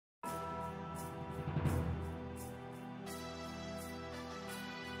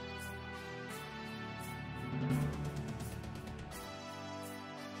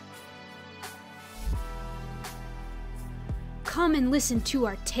Come and listen to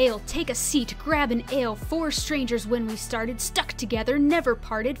our tale. Take a seat, grab an ale. 4 strangers when we started, stuck together, never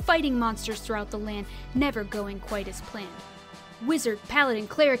parted, fighting monsters throughout the land, never going quite as planned. Wizard, paladin,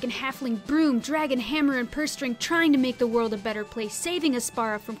 cleric, and halfling, broom, dragon, hammer, and purse string, trying to make the world a better place, saving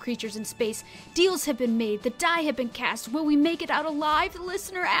Aspara from creatures in space. Deals have been made, the die have been cast. Will we make it out alive? The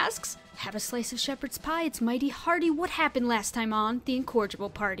listener asks. Have a slice of shepherd's pie, it's mighty hearty. What happened last time on the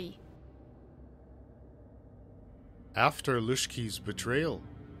Incorrigible Party? After Lushki's betrayal,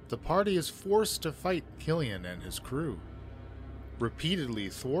 the party is forced to fight Killian and his crew, repeatedly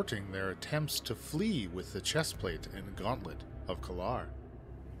thwarting their attempts to flee with the chestplate and gauntlet of Kalar.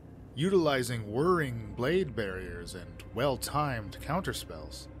 Utilizing whirring blade barriers and well-timed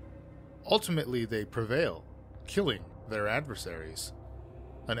counterspells, ultimately they prevail, killing their adversaries,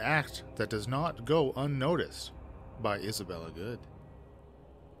 an act that does not go unnoticed by Isabella Good.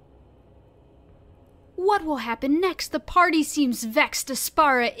 What will happen next? The party seems vexed.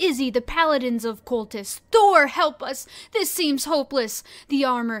 Aspara, Izzy, the Paladins of Coltis. Thor, help us! This seems hopeless. The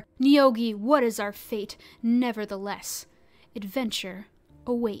armor, Nyogi, what is our fate? Nevertheless, adventure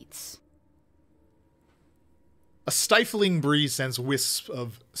awaits. A stifling breeze sends wisps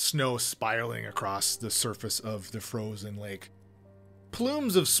of snow spiraling across the surface of the frozen lake.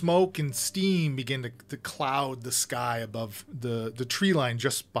 Plumes of smoke and steam begin to cloud the sky above the tree line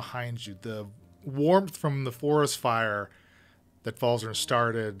just behind you. The warmth from the forest fire that Falzern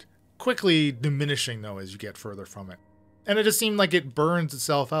started quickly diminishing, though, as you get further from it. And it just seemed like it burns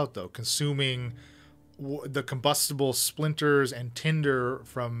itself out, though, consuming the combustible splinters and tinder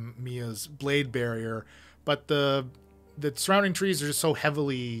from Mia's blade barrier. But the surrounding trees are just so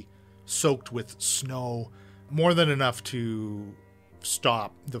heavily soaked with snow, more than enough to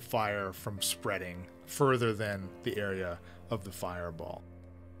stop the fire from spreading further than the area of the fireball.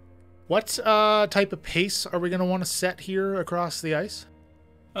 What type of pace are we going to want to set here across the ice?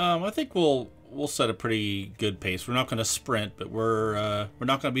 I think we'll set a pretty good pace. We're not going to sprint, but we're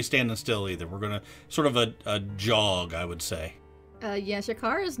not going to be standing still either. We're going to sort of a jog, I would say. Yeah,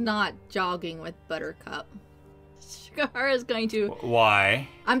 Shakara is not jogging with Buttercup. Shakara is going to... Why?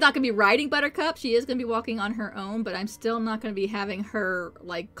 I'm not going to be riding Buttercup. She is going to be walking on her own, but I'm still not going to be having her,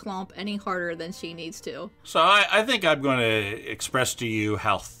 clomp any harder than she needs to. So I think I'm going to express to you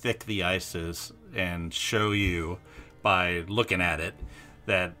how thick the ice is and show you by looking at it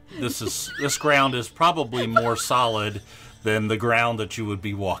that this ground is probably more solid than the ground that you would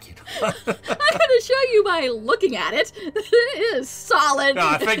be walking on. I'm going to show you by looking at it. It is solid. No,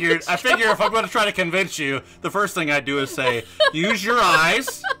 I figure if I'm going to try to convince you, the first thing I do is say, use your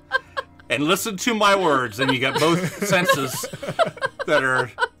eyes and listen to my words, and you get both senses that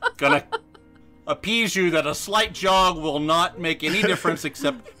are going to appease you that a slight jog will not make any difference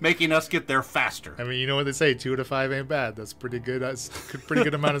except making us get there faster. I mean, you know what they say, 2 out of 5 ain't bad. That's pretty good. That's a pretty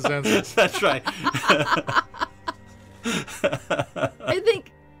good amount of senses. That's right. I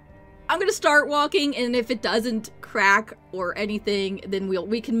think I'm going to start walking, and if it doesn't crack or anything, then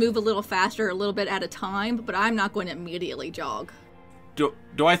we can move a little faster, a little bit at a time, but I'm not going to immediately jog. Do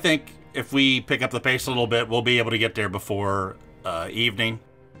I think if we pick up the pace a little bit, we'll be able to get there before evening?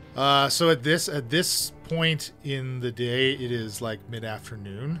 So at this point in the day, it is like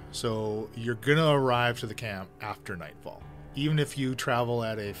mid-afternoon, so you're going to arrive to the camp after nightfall. Even if you travel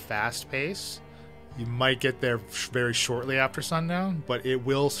at a fast pace, you might get there very shortly after sundown, but it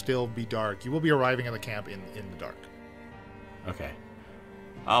will still be dark. You will be arriving at the camp in the dark. Okay.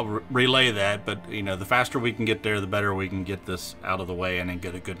 I'll relay that, but, the faster we can get there, the better we can get this out of the way and then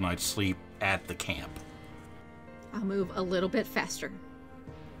get a good night's sleep at the camp. I'll move a little bit faster.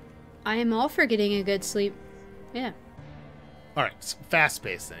 I am all for getting a good sleep. Yeah. All right, fast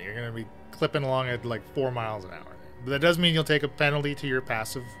pace then. You're going to be clipping along at 4 miles an hour. But that does mean you'll take a penalty to your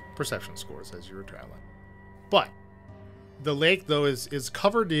passive perception scores as you're traveling. But the lake, though, is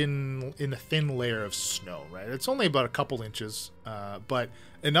covered in a thin layer of snow, right? It's only about a couple inches, but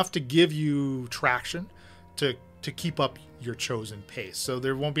enough to give you traction to keep up your chosen pace. So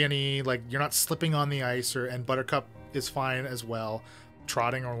there won't be any, you're not slipping on the ice, and Buttercup is fine as well,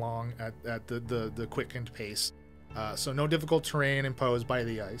 trotting along at the quickened pace. So no difficult terrain imposed by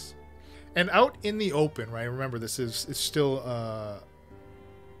the ice. And out in the open, right? Remember, this is still a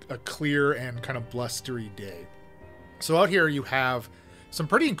clear and kind of blustery day. So out here you have some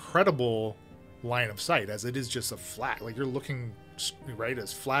pretty incredible line of sight, as it is just a flat. You're looking right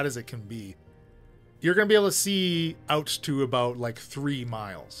as flat as it can be. You're going to be able to see out to about 3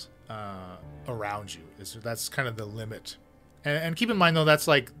 miles around you. That's kind of the limit. And keep in mind though, that's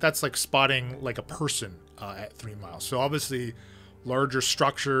like spotting a person at 3 miles. So obviously, larger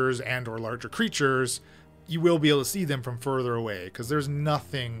structures and or larger creatures, you will be able to see them from further away because there's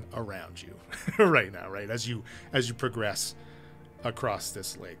nothing around you right now, right? As you progress across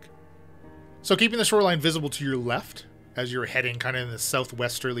this lake. So keeping the shoreline visible to your left as you're heading kind of in the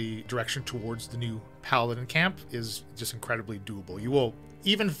southwesterly direction towards the new Paladin camp is just incredibly doable. You will,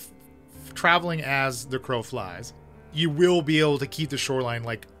 even traveling as the crow flies, you will be able to keep the shoreline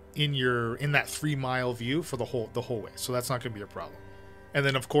like in that 3-mile view for the whole way. So that's not going to be a problem. And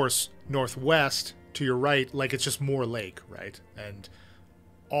then of course northwest to your right, like it's just more lake, right? And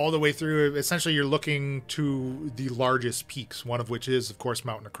all the way through, essentially you're looking to the largest peaks, one of which is of course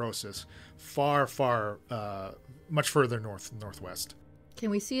Mount Necrosis, far much further northwest. Can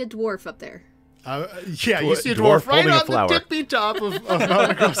we see a dwarf up there? Yeah, you see a dwarf right on flower. the tippy top of Mount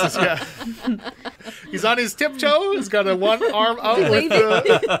Necrosis, yeah. He's on his tiptoe, he's got one arm out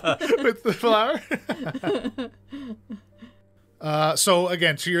with the flower. So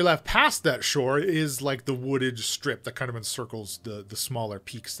again, to your left, past that shore is like the wooded strip that kind of encircles the smaller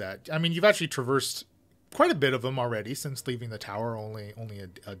peaks that, I mean, you've actually traversed quite a bit of them already since leaving the tower only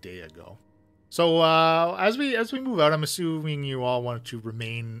a day ago. So as we move out, I'm assuming you all want to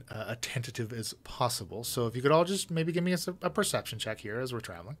remain attentive as possible. So if you could all just maybe give me a perception check here as we're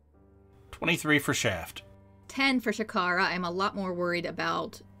traveling. 23 for Shaft. 10 for Shakara. I'm a lot more worried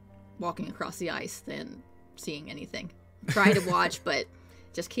about walking across the ice than seeing anything. Try to watch, but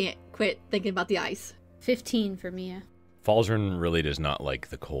just can't quit thinking about the ice. 15 for Mia. Falzern really does not like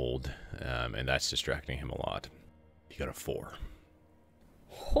the cold, and that's distracting him a lot. He got a 4.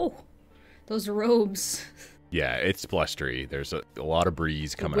 Oh, those robes. Yeah, it's blustery. There's a lot of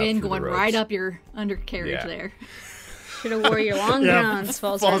breeze coming up Wind through going the ropes. right up your undercarriage there. Should have wore your long johns,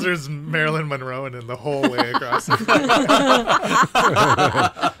 Falzern. Falzern's Marilyn Monroe and in the whole way across.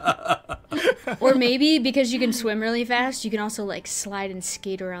 Or maybe because you can swim really fast, you can also like slide and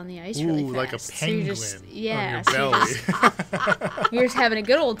skate around the ice really fast. Like a penguin on your so belly. you're just having a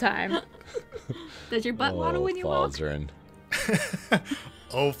good old time. Does your butt waddle when you walk? Falzern.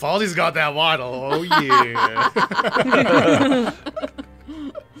 Oh, Falzy's got that waddle. Oh, yeah.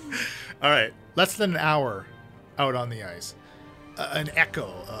 All right. Less than an hour out on the ice. An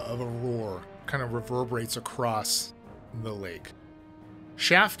echo of a roar kind of reverberates across the lake.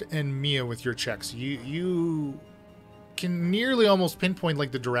 Shaft and Mia, with your checks, you can nearly almost pinpoint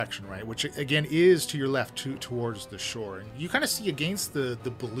like the direction, right? Which again is to your left, towards the shore. And you kind of see against the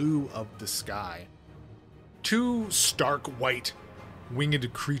blue of the sky 2 stark white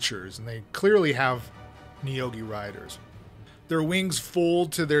winged creatures, and they clearly have Nyogi riders. Their wings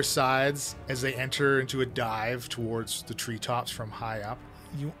fold to their sides as they enter into a dive towards the treetops from high up.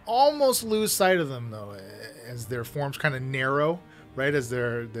 You almost lose sight of them though, as their forms kind of narrow, right, as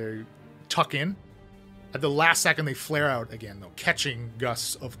they tuck in. At the last second, they flare out again, though, catching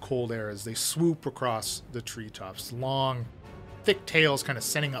gusts of cold air as they swoop across the treetops. Long, thick tails kind of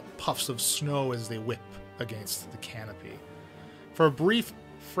sending up puffs of snow as they whip against the canopy. For a brief,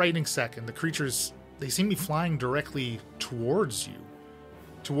 frightening second, the creatures, they seem to be flying directly towards you,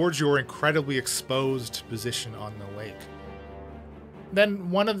 towards your incredibly exposed position on the lake.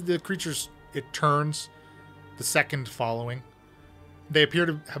 Then one of the creatures, it turns, the second following. They appear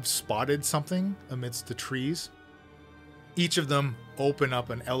to have spotted something amidst the trees. Each of them open up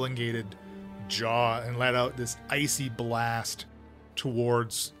an elongated jaw and let out this icy blast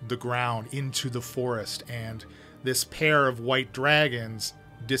towards the ground into the forest, and this pair of white dragons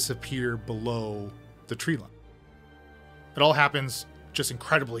disappear below the tree line. It all happens just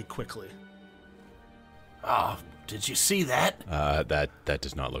incredibly quickly. Oh, did you see that? That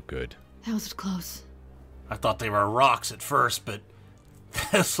does not look good. That was close. I thought they were rocks at first, but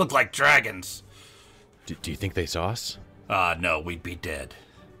this looked like dragons. Do you think they saw us? No, we'd be dead.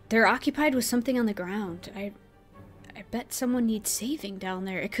 They're occupied with something on the ground. I bet someone needs saving down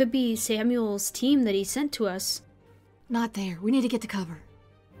there. It could be Samuel's team that he sent to us. Not there. We need to get to cover.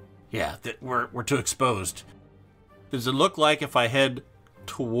 Yeah, we're too exposed. Does it look like if I head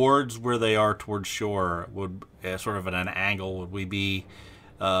towards where they are, towards shore, would sort of at an angle, would we be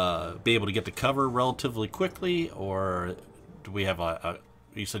able to get to cover relatively quickly, or do we have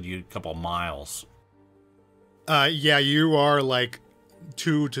you said a couple of miles? Yeah, you are like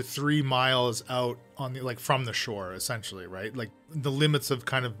 2 to 3 miles out on the, like, from the shore, essentially, right? Like the limits of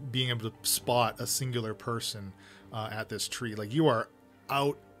kind of being able to spot a singular person at this tree. Like you are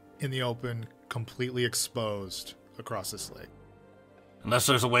out in the open, completely exposed across this lake. Unless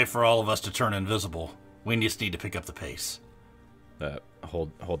there's a way for all of us to turn invisible, we just need to pick up the pace.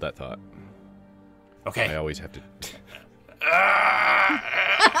 Hold that thought. Okay. I always have to.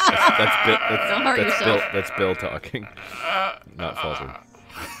 Don't hurt yourself. That's Bill talking, not Falzern.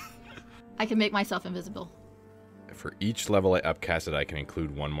 I can make myself invisible. For each level I upcasted, I can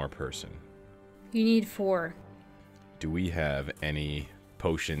include one more person. You need 4. Do we have any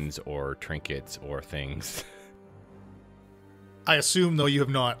potions or trinkets or things? I assume, though, you have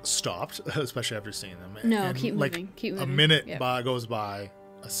not stopped, especially after seeing them. No, And, keep like, moving. Keep a moving. minute Yep. goes by,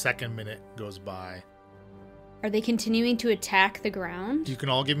 a second minute goes by. Are they continuing to attack the ground? You can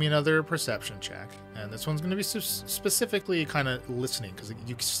all give me another perception check, and this one's going to be specifically kind of listening, because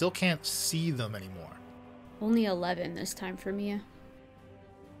you still can't see them anymore. Only 11 this time for Mia.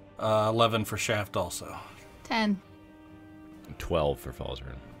 11 for Shaft also. 10. 12 for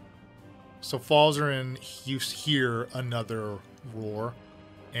Falzarin. So Falzarin, you hear another roar,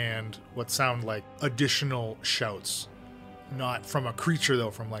 and what sound like additional shouts. Not from a creature,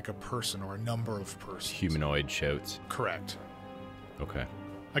 though, from like a person or a number of persons. Humanoid shouts. Correct. Okay.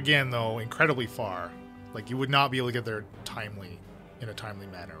 Again, though, incredibly far. Like, you would not be able to get there in a timely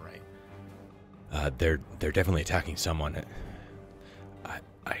manner, right? They're definitely attacking someone.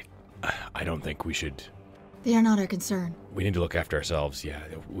 I don't think we should. They are not our concern. We need to look after ourselves. Yeah,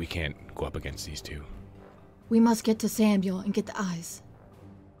 we can't go up against these two. We must get to Samuel and get the eyes.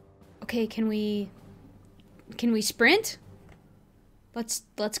 Okay, can we sprint?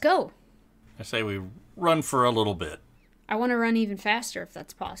 Let's go. I say we run for a little bit. I want to run even faster if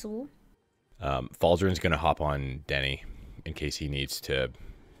that's possible. Falzarin's going to hop on Denny in case he needs to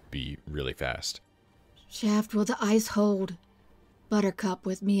be really fast. Shaft, will the ice hold? Buttercup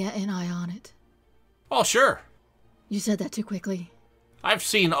with Mia and I on it. Oh, sure. You said that too quickly. I've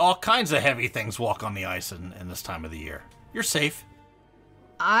seen all kinds of heavy things walk on the ice in this time of the year. You're safe.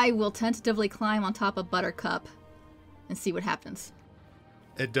 I will tentatively climb on top of Buttercup and see what happens.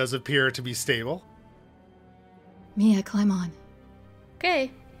 It does appear to be stable. Mia, climb on.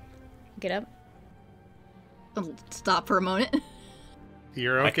 Okay. Get up. I'll stop for a moment.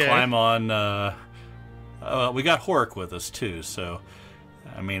 You're okay. I climb on. We got Horik with us too, so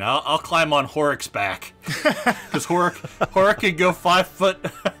I mean, I'll climb on Horik's back because Horik can go 5 foot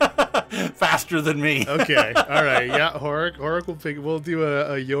faster than me. Okay, all right, yeah. Horik will we'll do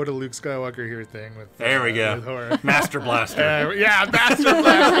a Yoda Luke Skywalker here thing with. There we go. With Horik. Master Blaster. Yeah, Master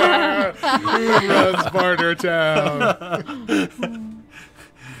Blaster. Who runs Barter Town?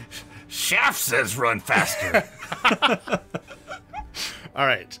 Shaft says run faster. All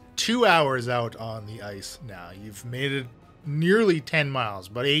right, 2 hours out on the ice now. You've made it nearly 10 miles,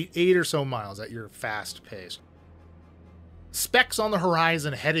 but eight or so miles at your fast pace. Specks on the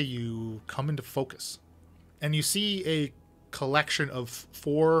horizon ahead of you come into focus, and you see a collection of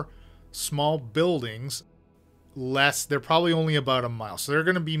 4 small buildings. They're probably only about a mile, so they're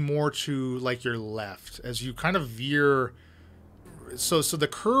going to be more to like your left as you kind of veer. So the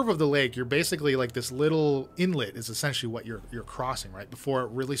curve of the lake, you're basically like this little inlet is essentially what you're crossing, right? Before it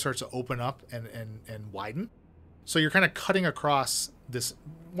really starts to open up and widen. So you're kind of cutting across this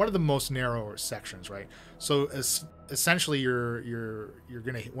one of the most narrow sections, right? So essentially you're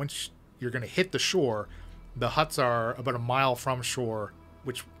gonna once you're gonna hit the shore, the huts are about a mile from shore,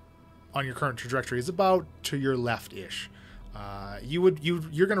 which on your current trajectory is about to your left-ish.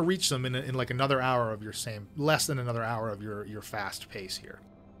 You're gonna reach them in like another hour of less than another hour of your fast pace here.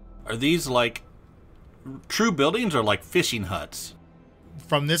 Are these like true buildings or like fishing huts?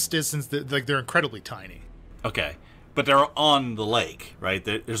 From this distance, they're incredibly tiny. Okay, but they're on the lake, right?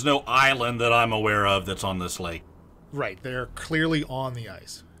 There's no island that I'm aware of that's on this lake. Right, they're clearly on the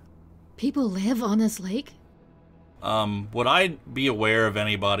ice. People live on this lake? Would I be aware of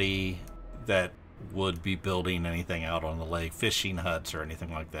anybody that would be building anything out on the lake, fishing huts or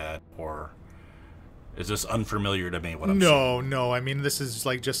anything like that? Or is this unfamiliar to me? No. I mean, this is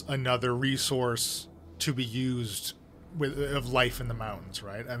like just another resource to be used of life in the mountains,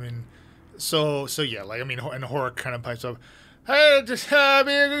 right? I mean, so yeah, like, I mean, and Horik kind of pipes up, "Hey, just be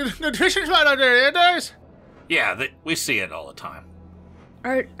a good fishing spot out there, eh, guys?" Yeah, we see it all the time.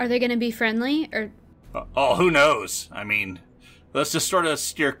 Are they going to be friendly or? Oh, who knows? I mean, let's just sort of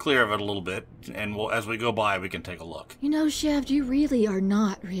steer clear of it a little bit, and as we go by, we can take a look. You know, Shaft, you really are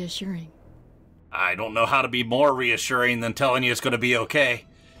not reassuring. I don't know how to be more reassuring than telling you it's going to be okay.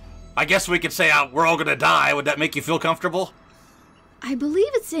 I guess we could say we're all going to die. Would that make you feel comfortable? I believe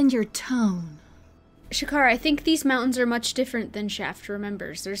it's in your tone. Shakar, I think these mountains are much different than Shaft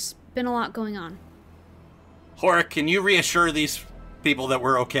remembers. There's been a lot going on. Horik, can you reassure these people that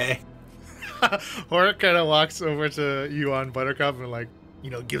we're okay? Horik kind of walks over to you on Buttercup and, like,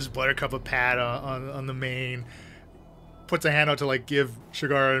 gives Buttercup a pat on the mane, puts a hand out to, like, give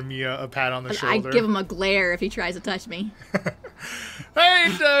Shagara and Mia a pat on the shoulder. I'd give him a glare if he tries to touch me.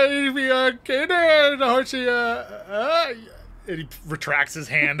 Hey, be okay there, Hoshi. And he retracts his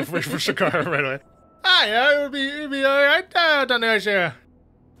hand for Shakara right away. Yeah, it'd be all right down there, sure.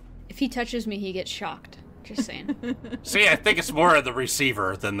 If he touches me, he gets shocked. Just saying. See, I think it's more of the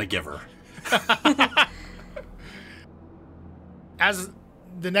receiver than the giver. As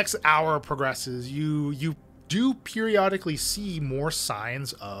the next hour progresses, you do periodically see more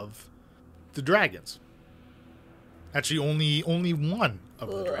signs of the dragons. Actually, only one of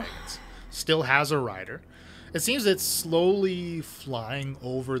the dragons still has a rider. It seems it's slowly flying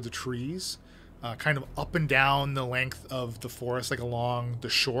over the trees, kind of up and down the length of the forest, like along the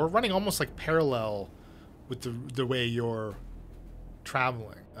shore, running almost like parallel with the way you're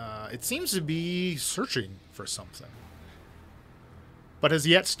traveling. It seems to be searching for something, but has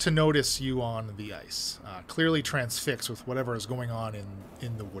yet to notice you on the ice, clearly transfixed with whatever is going on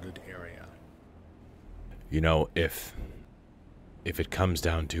in the wooded area. You know, if it comes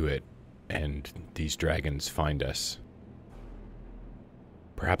down to it, and these dragons find us,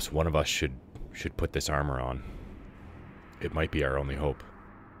 perhaps one of us should put this armor on. It might be our only hope.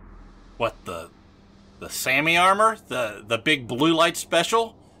 What, the Sammy armor? The big blue light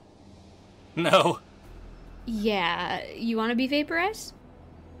special? No. Yeah, you want to be vaporized?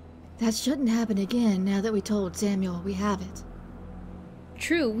 That shouldn't happen again now that we told Samuel we have it.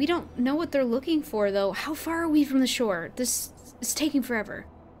 True, we don't know what they're looking for, though. How far are we from the shore? This is taking forever.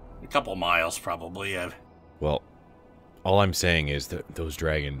 A couple miles, probably. Well, all I'm saying is that those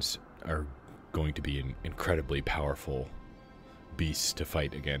dragons are going to be an incredibly powerful beasts to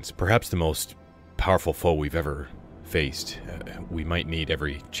fight against. Perhaps the most powerful foe we've ever faced. We might need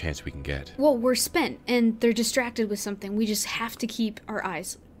every chance we can get. Well, we're spent, and they're distracted with something. We just have to keep our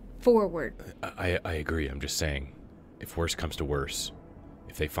eyes forward. I agree. I'm just saying, if worse comes to worse,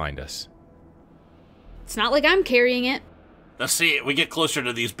 if they find us. It's not like I'm carrying it. Let's see. We get closer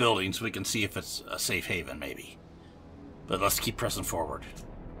to these buildings, we can see if it's a safe haven, maybe. But let's keep pressing forward.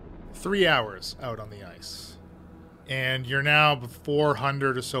 3 hours out on the ice, and you're now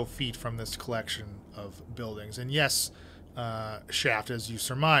 400 or so feet from this collection of buildings. And yes, Shaft, as you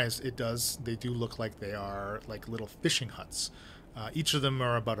surmise, they do look like they are like little fishing huts. Each of them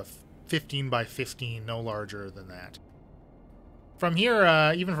are about a 15 by 15, no larger than that. From here,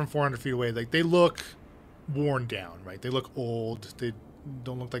 even from 400 feet away, like they look worn down, right? They look old. They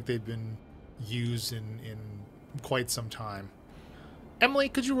don't look like they've been used in quite some time. Emily,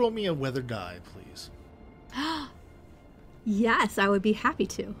 could you roll me a weather die, please? Yes, I would be happy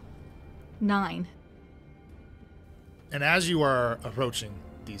to. 9. And as you are approaching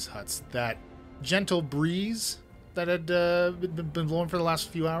these huts, that gentle breeze that had been blowing for the last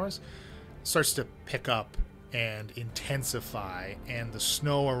few hours starts to pick up and intensify, and the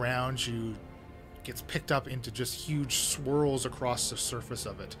snow around you gets picked up into just huge swirls across the surface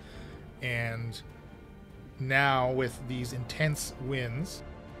of it. And now, with these intense winds,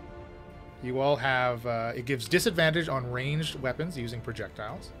 you all have, it gives disadvantage on ranged weapons using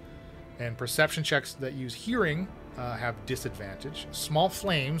projectiles, and perception checks that use hearing have disadvantage. Small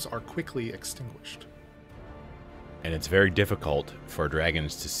flames are quickly extinguished. And it's very difficult for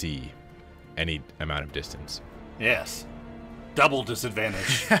dragons to see any amount of distance. Yes. Double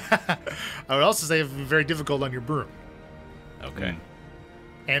disadvantage. I would also say it would be very difficult on your broom. Okay.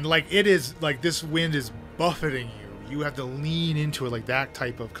 And like it is, like this wind is buffeting you. You have to lean into it, like that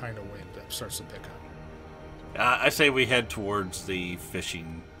type of kind of wind that starts to pick up. I say we head towards the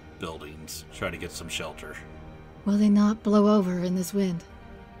fishing buildings, try to get some shelter. Will they not blow over in this wind?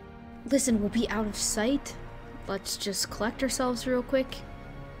 Listen, we'll be out of sight. Let's just collect ourselves real quick.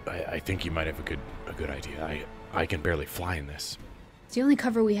 I think you might have a good idea. I can barely fly in this. It's the only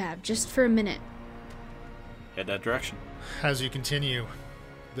cover we have, just for a minute. Head that direction. As you continue,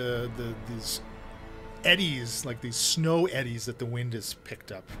 these eddies, like these snow eddies that the wind has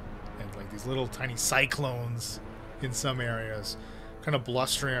picked up, and like these little tiny cyclones in some areas, kind of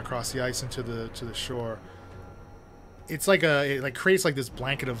blustering across the ice into the shore. It's like it like creates like this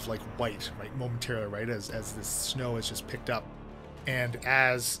blanket of like white, right, momentarily, right, as this snow is just picked up, and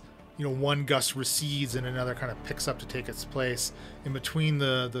as you know, one gust recedes and another kind of picks up to take its place. In between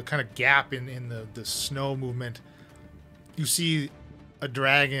the kind of gap in the snow movement, you see a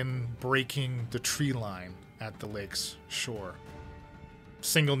dragon breaking the tree line at the lake's shore.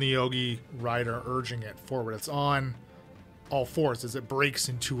 Single Neogi rider urging it forward. It's on all fours as it breaks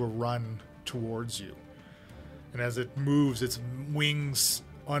into a run towards you. And as it moves, its wings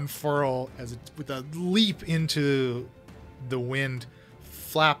unfurl as it, with a leap into the wind,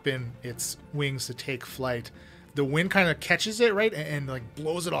 flapping its wings to take flight. The wind kind of catches it, right, and like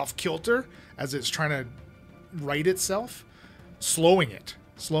blows it off kilter as it's trying to right itself, slowing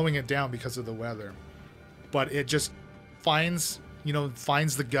it down because of the weather. But it just finds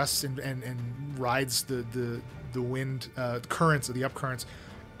finds the gusts and rides the wind currents or the up currents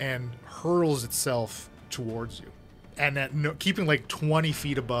and hurls itself towards you. And keeping like 20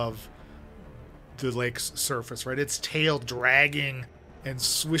 feet above the lake's surface, right? Its tail dragging and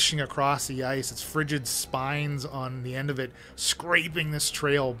swishing across the ice, its frigid spines on the end of it scraping this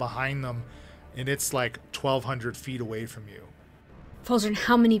trail behind them, and it's like 1,200 feet away from you. Falzern,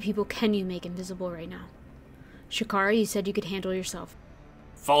 how many people can you make invisible right now? Shakara, you said you could handle yourself.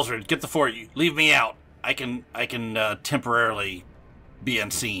 Falzern, get the fort. Leave me out. I can temporarily be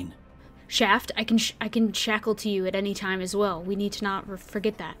unseen. Shaft, I can shackle to you at any time as well. We need to not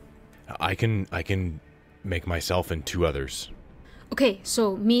forget that. I can make myself and 2 others. Okay,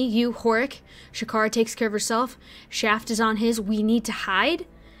 so me, you, Horik, Shakara takes care of herself, Shaft is on his. We need to hide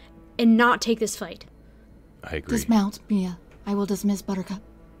and not take this fight. I agree. Dismount, Mia. I will dismiss Buttercup.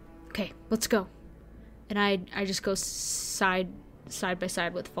 Okay, let's go. And I just go side by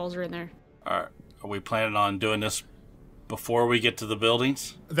side with Falzer in there. Are we planning on doing this before we get to the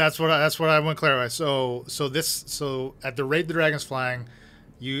buildings? That's what I want to clarify. So at the rate the dragon's flying,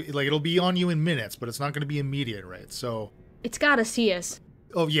 it'll be on you in minutes, but it's not going to be immediate, right? So it's gotta see us.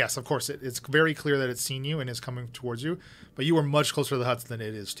 Oh yes, of course. It's very clear that it's seen you and is coming towards you, but you are much closer to the huts than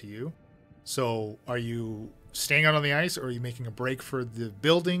it is to you. So are you staying out on the ice, or are you making a break for the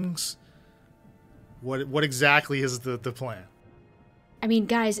buildings? What exactly is the plan? I mean,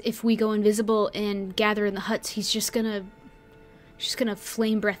 guys, if we go invisible and gather in the huts, he's just gonna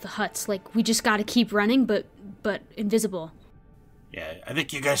flame breath the huts. Like, we just gotta keep running, but invisible. Yeah, I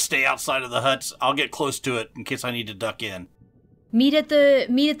think you guys stay outside of the huts. I'll get close to it in case I need to duck in. Meet at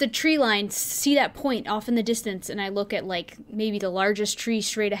the tree line. See that point off in the distance, and I look at like maybe the largest tree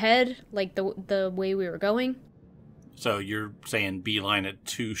straight ahead, like the way we were going. So you're saying beeline it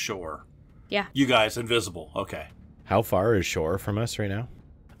to shore? Yeah. You guys invisible. Okay. How far is shore from us right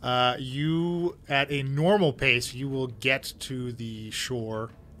now? You, at a normal pace, you will get to the shore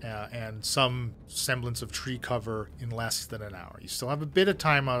and some semblance of tree cover in less than an hour. You still have a bit of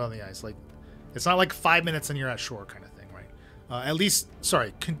time out on the ice. Like, it's not like 5 minutes and you're at shore kind of thing, right? At least,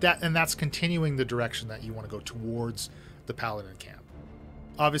 sorry, that's continuing the direction that you want to go towards the Paladin camp.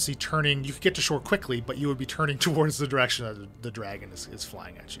 Obviously, you could get to shore quickly, but you would be turning towards the direction that the dragon is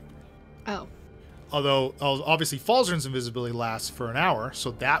flying at you. Oh. Although, obviously, Falzern's invisibility lasts for an hour,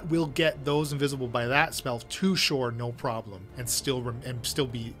 so that will get those invisible by that spell to shore, no problem, and still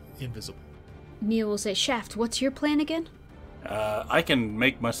be invisible. Mia will say, Shaft, what's your plan again? I can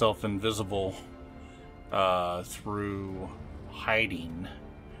make myself invisible through hiding.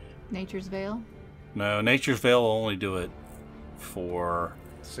 Nature's Veil? No, Nature's Veil will only do it for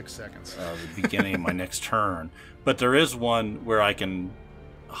 6 seconds. The beginning of my next turn. But there is one where I can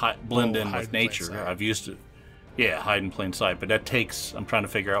blend in with nature. I've used it. Yeah, hide in plain sight. But that takes... I'm trying to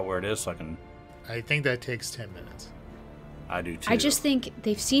figure out where it is so I can... I think that takes 10 minutes. I do too. I just think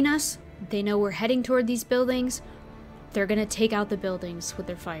they've seen us. They know we're heading toward these buildings. They're going to take out the buildings with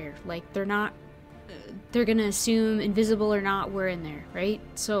their fire. Like, they're not... They're going to assume, invisible or not, we're in there, right?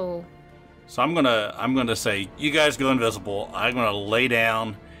 So I'm gonna say, you guys go invisible. I'm gonna lay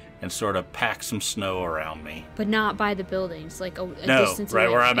down and sort of pack some snow around me. But not by the buildings, like a no, distance right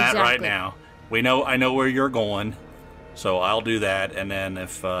away. where I'm Exactly. at right now. I know where you're going, so I'll do that. And then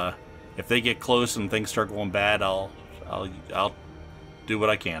if they get close and things start going bad, I'll do what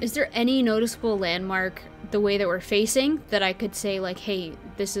I can. Is there any noticeable landmark the way that we're facing that I could say, like, hey,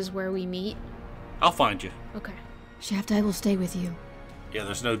 this is where we meet? I'll find you. Okay. Shaft, I will stay with you. Yeah,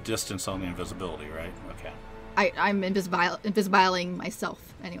 there's no distance on the invisibility, right? Okay. I'm invisibiling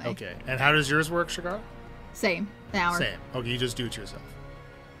myself anyway. Okay. And how does yours work, Shakara? Same. An hour. Same. Okay, you just do it yourself.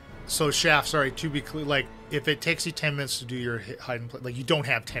 So, Shaft, sorry, to be clear, like, if it takes you 10 minutes to do your hide and play, like, you don't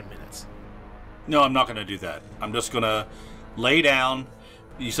have 10 minutes. No, I'm not going to do that. I'm just going to lay down.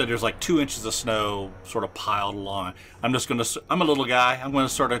 You said there's like 2 inches of snow sort of piled along. I'm a little guy. I'm going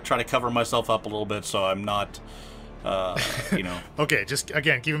to sort of try to cover myself up a little bit so I'm not, Okay, just,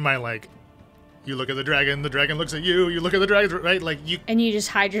 again, keep in mind, like, you look at the dragon looks at you look at the dragon, right? Like, you... And you just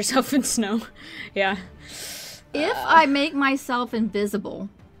hide yourself in snow. Yeah. If I make myself invisible,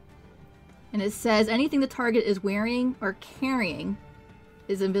 and it says anything the target is wearing or carrying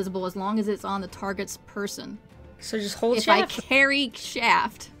is invisible as long as it's on the target's person. So just hold If Shaft. I carry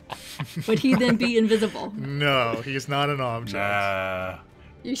Shaft, would he then be invisible? No, he's not an object. Nah.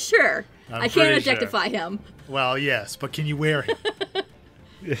 You sure? I'm I can't pretty objectify him. Well, yes, but can you wear him?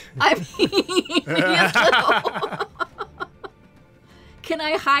 I mean, yes, no. Can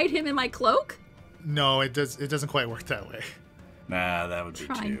I hide him in my cloak? No, it doesn't quite work that way. Nah, that would be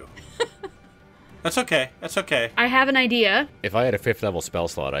Trying. too. That's okay. That's okay. I have an idea. If I had a 5th level spell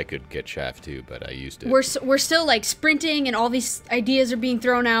slot, I could get Shaft too, but I used it. We're still like sprinting, and all these ideas are being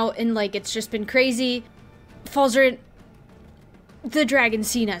thrown out, and like it's just been crazy. Falzarin, the dragon's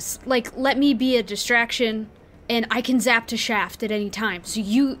seen us. Like, let me be a distraction, and I can zap to Shaft at any time. So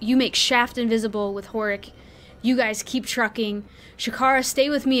you make Shaft invisible with Horik. You guys keep trucking. Shakara, stay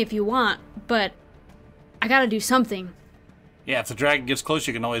with me if you want, but I gotta do something. Yeah, if the dragon gets close,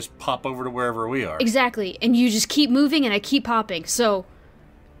 you can always pop over to wherever we are. Exactly, and you just keep moving, and I keep popping. So,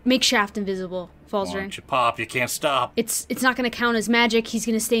 make Shaft invisible, Falzarin. Once you pop, you can't stop. It's not gonna count as magic. He's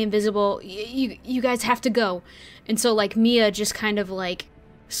gonna stay invisible. You guys have to go. And so, like, Mia just kind of, like,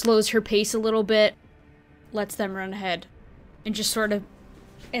 slows her pace a little bit, lets them run ahead. And just sort of,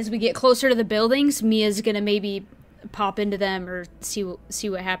 as we get closer to the buildings, Mia's gonna maybe pop into them or see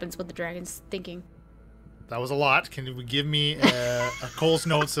what happens, what the dragon's thinking. That was a lot. Can you give me a Cole's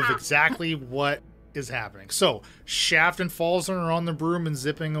notes of exactly what is happening? So, Shaft and Falzarin are on the broom and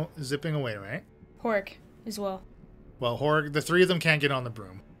zipping away, right? Horik as well. Well, Horik, the three of them can't get on the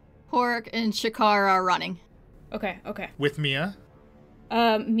broom. Horik and Shakara are running. Okay. With Mia.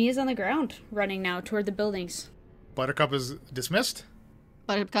 Mia's on the ground, running now toward the buildings. Buttercup is dismissed.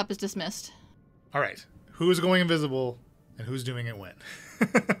 Buttercup is dismissed. All right. Who's going invisible and who's doing it when?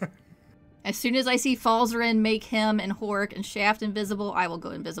 As soon as I see Falzarin make him and Horik and Shaft invisible, I will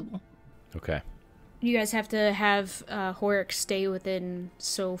go invisible. Okay. You guys have to have Horik stay within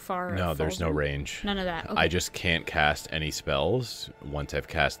so far. No, of there's no Falzarin? range. None of that. Okay. I just can't cast any spells once I've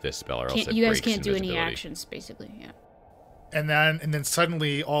cast this spell, or else it you guys breaks can't do any invisibility. actions, basically. Yeah. And then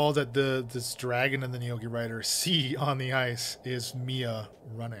suddenly all that this dragon and the Neogi rider see on the ice is Mia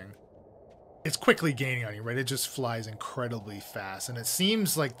running. It's quickly gaining on you, right? It just flies incredibly fast, and it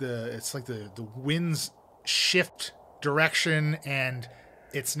seems like the winds shift direction, and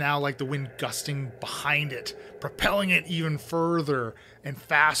it's now like the wind gusting behind it, propelling it even further and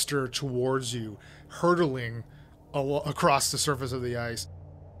faster towards you, hurtling across the surface of the ice.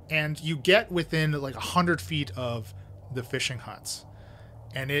 And you get within like 100 feet of the fishing huts,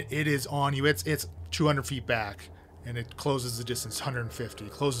 and it is on you. It's 200 feet back, and it closes the distance 150,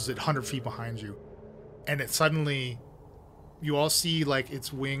 closes it 100 feet behind you, and it suddenly, you all see like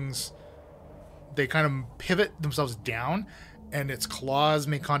its wings, they kind of pivot themselves down, and its claws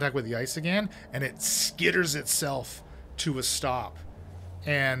make contact with the ice again, and it skitters itself to a stop,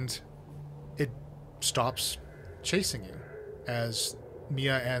 and it stops chasing you as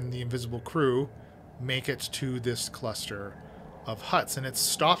Mia and the invisible crew make it to this cluster of huts, and it's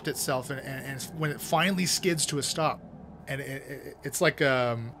stopped itself, and when it finally skids to a stop, and it's like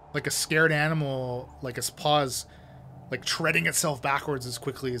a scared animal, like its paws like treading itself backwards as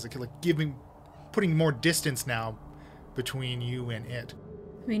quickly as it can, like putting more distance now between you and it.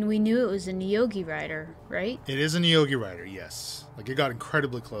 I mean, we knew it was a Neogi rider, right? It is a Neogi rider, yes. Like, it got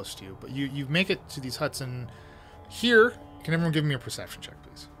incredibly close to you, but you make it to these huts, and here, can everyone give me a perception check,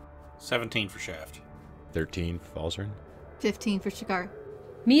 please? 17 for Shaft. 13, Falzarin. 15 for Shakara.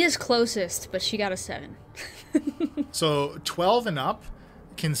 Mia's closest, but she got a 7. So 12 and up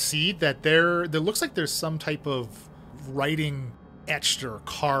can see that there looks like there's some type of writing etched or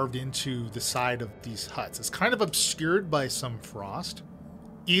carved into the side of these huts. It's kind of obscured by some frost.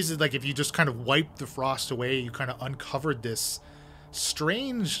 Easy, like if you just kind of wiped the frost away, you kind of uncovered this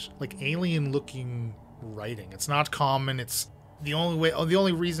strange, like alien-looking writing. It's not common. It's the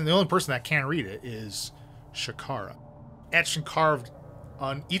only person that can read it is Shakara. Etched and carved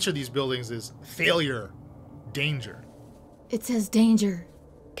on each of these buildings is failure, danger. It says danger.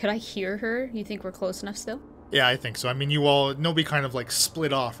 Could I hear her? You think we're close enough still? Yeah, I think so. I mean, nobody kind of like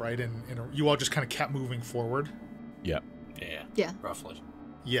split off, right? And you all just kind of kept moving forward. Yep. Yeah. Roughly.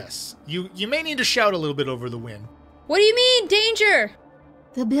 Yes. You may need to shout a little bit over the wind. What do you mean, danger?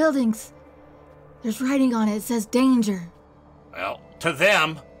 The buildings. There's writing on it. It says danger. Well, to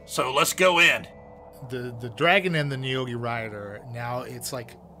them, so let's go in. The dragon and the Neogi rider, now it's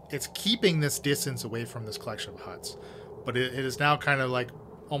like it's keeping this distance away from this collection of huts, but it is now kind of like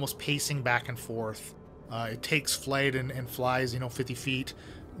almost pacing back and forth. It takes flight and flies 50 feet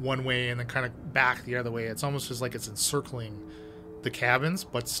one way and then kind of back the other way. It's almost just like it's encircling the cabins,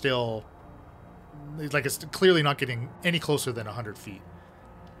 but still like it's clearly not getting any closer than 100 feet.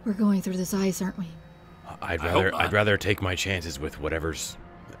 We're going through this ice, aren't we? I'd rather take my chances with whatever's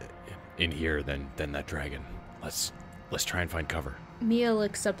in here than that dragon. Let's try and find cover. Mia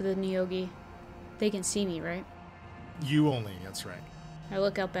looks up at the Neogi. They can see me, right? You only, that's right. I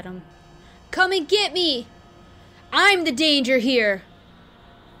look up at him. Come and get me! I'm the danger here!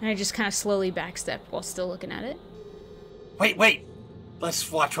 And I just kind of slowly backstep while still looking at it. Wait.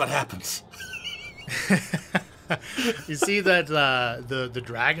 Let's watch what happens. You see that the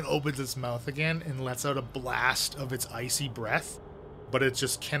dragon opens its mouth again and lets out a blast of its icy breath, but it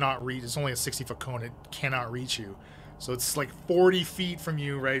just cannot reach. It's only a 60-foot cone. It cannot reach you. So it's like 40 feet from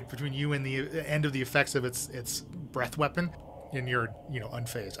you, right between you and the end of the effects of its breath weapon, and you're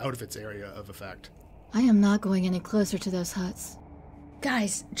unfazed, out of its area of effect. I am not going any closer to those huts.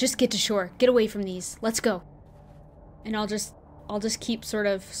 Guys, just get to shore. Get away from these. Let's go. And I'll just keep sort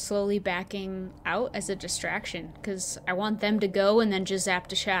of slowly backing out as a distraction, because I want them to go and then just zap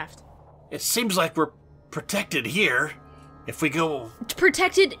to Shaft. It seems like we're protected here. If we go...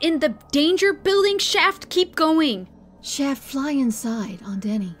 Protected in the danger building. Shaft, keep going. Shaft, fly inside on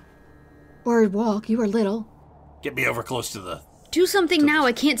Denny. Or walk, you are little. Get me over close to the... Do something now.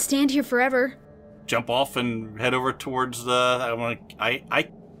 I can't stand here forever. Jump off and head over towards the...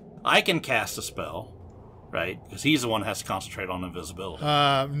 I can cast a spell, right? Because he's the one who has to concentrate on invisibility.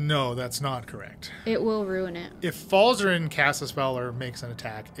 No, that's not correct. It will ruin it. If Falzarin casts a spell or makes an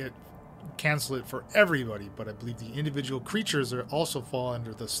attack, it cancel it for everybody, but I believe the individual creatures also fall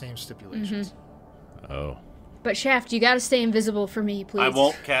under the same stipulations. Mm-hmm. Oh. But Shaft, you gotta stay invisible for me, please. I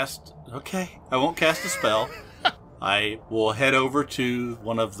won't cast a spell. I will head over to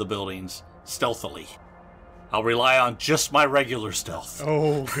one of the buildings stealthily. I'll rely on just my regular stealth.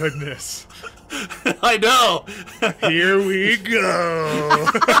 Oh, goodness. I know. Here we go.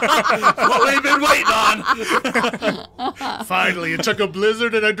 What we've been waiting on. Finally, it took a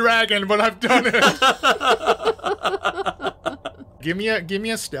blizzard and a dragon, but I've done it. Give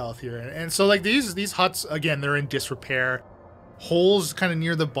me a stealth here. And so like these huts, again, they're in disrepair. Holes kind of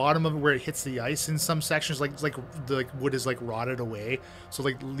near the bottom of it where it hits the ice in some sections, like the wood is like rotted away. So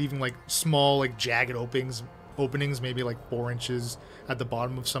like leaving like small like jagged openings maybe like 4 inches at the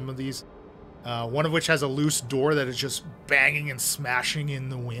bottom of some of these. One of which has a loose door that is just banging and smashing in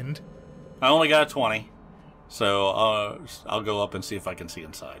the wind. I only got a 20, so I'll go up and see if I can see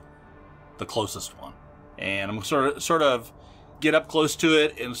inside. The closest one. And I'm sort of get up close to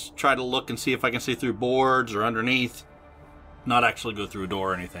it and try to look and see if I can see through boards or underneath. Not actually go through a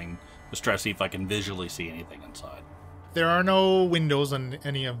door or anything. Just try to see if I can visually see anything inside. There are no windows on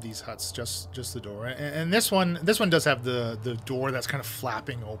any of these huts, just the door. And this one does have the door that's kind of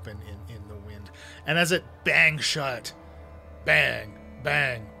flapping open in the wind. And as it bangs shut, bang,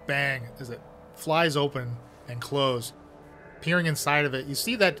 bang, bang, as it flies open and close, peering inside of it, you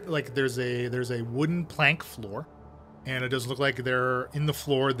see that like there's a wooden plank floor, and it does look like in the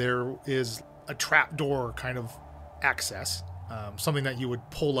floor there is a trap door kind of access, something that you would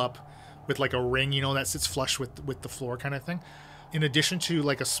pull up with like a ring, that sits flush with the floor kind of thing, in addition to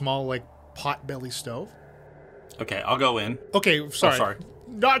like a small like pot belly stove. Okay, I'll go in. Okay, sorry.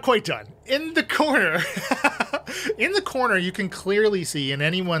 Not quite done. In the corner, you can clearly see, and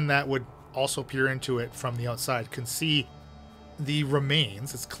anyone that would also peer into it from the outside can see the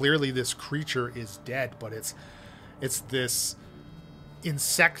remains. It's clearly this creature is dead, but it's this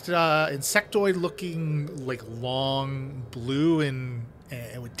insectoid looking, like long blue and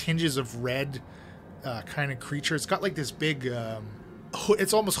with tinges of red kind of creature. It's got like this big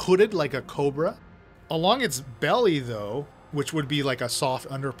it's almost hooded like a cobra. Along its belly though, which would be like a soft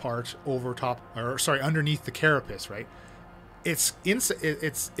underpart underneath the carapace, right? It's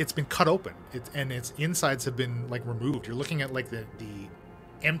been cut open, and its insides have been like removed. You're looking at like the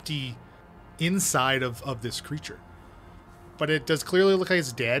empty inside of this creature. But it does clearly look like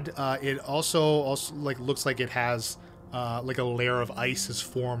it's dead. It also like looks like it has like a layer of ice has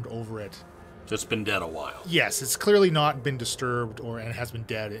formed over it. So it's been dead a while. Yes, it's clearly not been disturbed and has been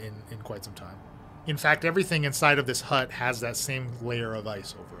dead in quite some time. In fact, everything inside of this hut has that same layer of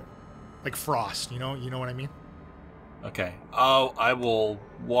ice over it, like frost. You know what I mean? Okay. I will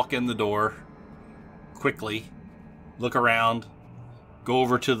walk in the door quickly, look around, go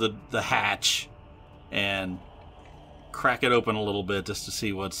over to the hatch, and crack it open a little bit just to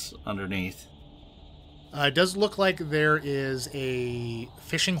see what's underneath. It does look like there is a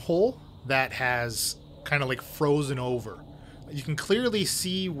fishing hole that has kind of like frozen over. You can clearly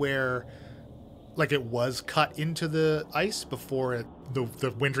see where like it was cut into the ice before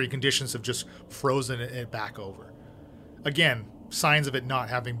the wintry conditions have just frozen it back over. Again, signs of it not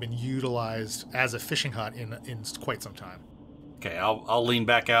having been utilized as a fishing hut in quite some time. Okay, I'll lean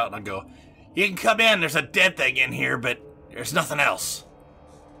back out and I'll go, "You can come in, there's a dead thing in here, but there's nothing else."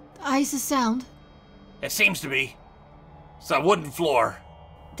 The ice is sound. It seems to be. It's a wooden floor.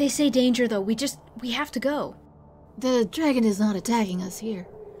 They say danger though. We have to go. The dragon is not attacking us here.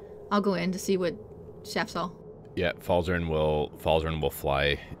 I'll go in to see what Shaft saw. Yeah, Falzarin will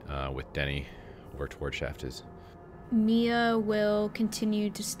fly with Denny over toward Shaft is. Mia will continue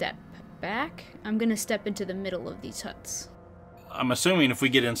to step back. I'm gonna step into the middle of these huts. I'm assuming if we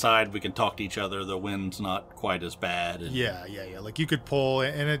get inside, we can talk to each other. The wind's not quite as bad. Yeah. Like you could pull,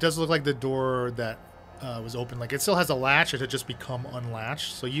 and it does look like the door that was open. Like it still has a latch. It had just become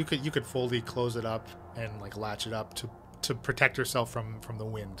unlatched. So you could fully close it up and like latch it up to protect yourself from the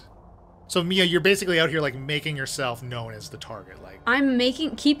wind. So Mia, you're basically out here like making yourself known as the target. Like I'm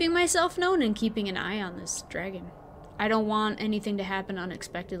keeping myself known and keeping an eye on this dragon. I don't want anything to happen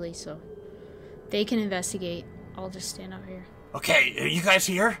unexpectedly, so they can investigate. I'll just stand out here. Okay, are you guys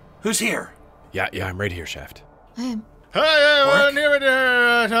here? Who's here? Yeah, I'm right here, Shaft. I am. hey, we're near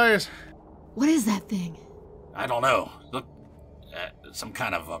there, Tyus. What is that thing? I don't know. Look, some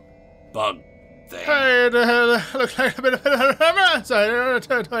kind of a bug thing. Hey, it looks like a bit of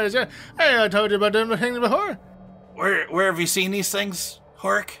a Hey, I told you about them things before. Where have you seen these things,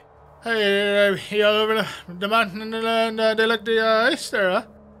 Horik? Hey, you all over the mountain and they look the ice there, huh?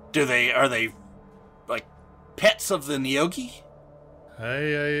 Are they like pets of the Nyogi?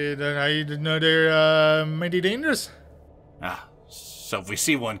 I didn't know they're mighty dangerous. So if we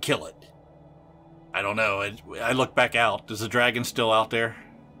see one, kill it. I don't know. I look back out. Is the dragon still out there?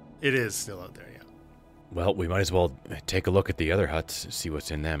 It is still out there, yeah. Well, we might as well take a look at the other huts, see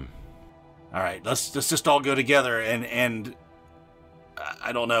what's in them. All right, let's just all go together and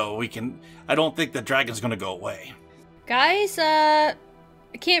I don't know. I don't think the dragon's gonna go away. Guys, I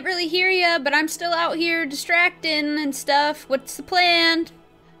can't really hear you, but I'm still out here distracting and stuff. What's the plan?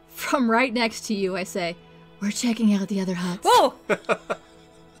 From right next to you, I say, we're checking out the other huts. Whoa!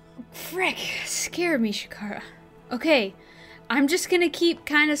 Frick, scared me, Shakara. Okay, I'm just gonna keep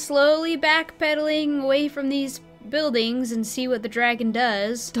kind of slowly backpedaling away from these buildings and see what the dragon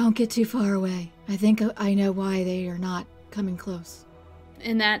does. Don't get too far away. I think I know why they are not coming close.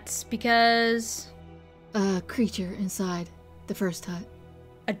 And that's because A creature inside the first hut.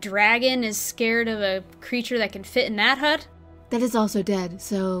 a dragon is scared of a creature that can fit in that hut? That is also dead,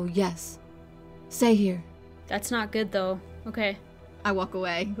 so yes. Stay here. That's not good, though. Okay. I walk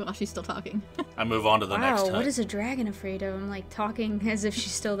away while she's still talking. I move on to the next hut. Wow, what is a dragon afraid of? I'm like talking as if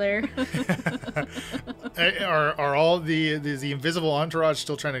she's still there. Are all the invisible entourage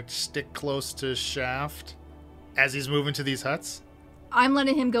still trying to stick close to Shaft as he's moving to these huts? I'm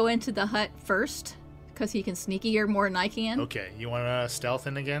letting him go into the hut first, because he can sneakier more than I can. Okay, you want to stealth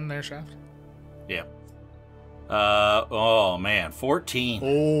in again there, Shaft? Yeah. Oh man, 14.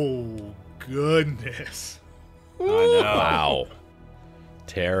 Oh, goodness. I know. Wow.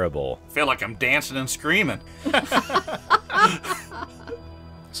 Terrible. I feel like I'm dancing and screaming.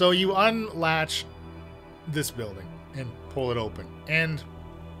 So you unlatch this building and pull it open. And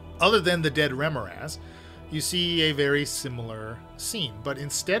other than the dead Remoraz, you see a very similar scene. But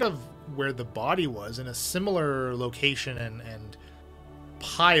instead of where the body was, in a similar location and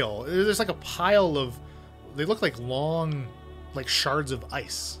pile, there's like a pile of, they look like long, like shards of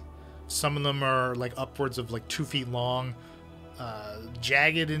ice. Some of them are like upwards of like 2 feet long,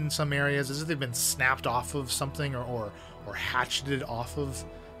 jagged in some areas, as if they've been snapped off of something or hatcheted off of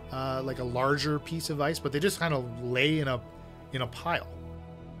like a larger piece of ice, but they just kind of lay in a pile.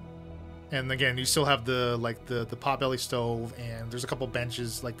 And again, you still have the potbelly stove, and there's a couple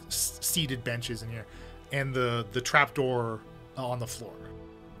benches, like seated benches in here, and the trapdoor on the floor.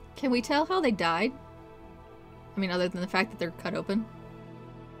 Can we tell how they died? I mean, other than the fact that they're cut open?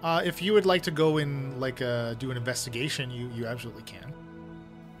 If you would like to go in, like, do an investigation, you absolutely can.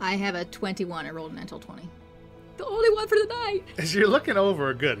 I have a 21. I rolled a natural 20. The only one for the night! As you're looking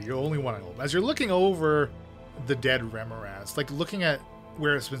over, good, you're only one I hope. As you're looking over the dead Remoraz, like looking at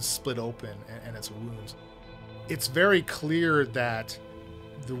where it's been split open and its wounds, it's very clear that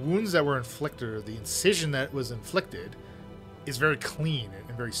the wounds that were inflicted, or the incision that was inflicted, is very clean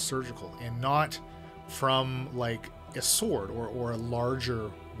and very surgical, and not from, like, a sword or a larger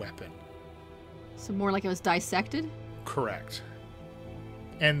weapon. So more like it was dissected? Correct.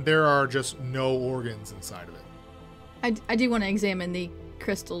 And there are just no organs inside of it. I do want to examine the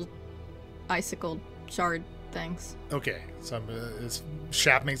crystal icicle shard things. Okay, so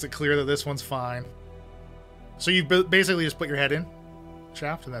Shaft makes it clear that this one's fine. So you basically just put your head in,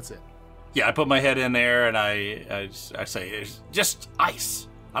 Shaft, and that's it. Yeah, I put my head in there and I say, it's just ice.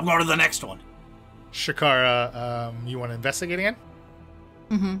 I'm going to the next one. Shakara, you want to investigate again?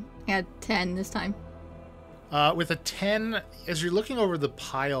 Mm-hmm. I had 10 this time. With a 10, as you're looking over the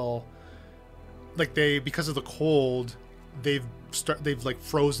pile, like because of the cold, they've like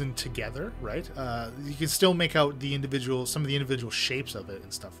frozen together, right? You can still make out some of the individual shapes of it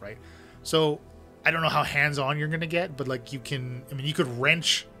and stuff, right? So I don't know how hands-on you're gonna get, but like you could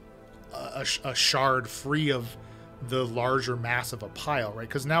wrench a shard free of the larger mass of a pile, right?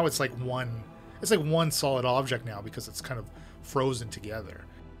 Because now it's like one solid object now because it's kind of frozen together.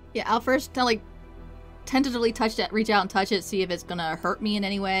 Yeah, I'll first tentatively reach out and touch it, see if it's gonna hurt me in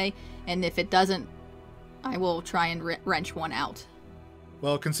any way, and if it doesn't, I will try and wrench one out.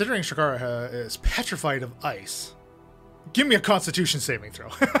 Well, considering Shakara is petrified of ice, give me a Constitution saving throw.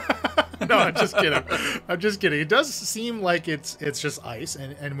 No, I'm just kidding. I'm just kidding. It does seem like it's just ice,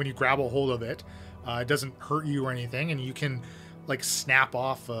 and when you grab a hold of it, it doesn't hurt you or anything, and you can like snap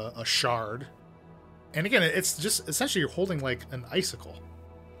off a shard. And again, it's just essentially you're holding like an icicle.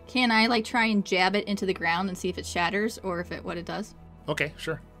 Can I try and jab it into the ground and see if it shatters or what it does? Okay,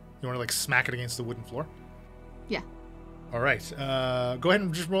 sure. You want to like smack it against the wooden floor? Yeah. All right. Go ahead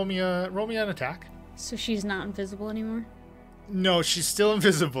and just roll me an attack. So she's not invisible anymore? No, she's still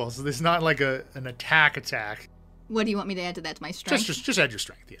invisible. So there's not like an attack. What do you want me to add to that, to my strength? Just add your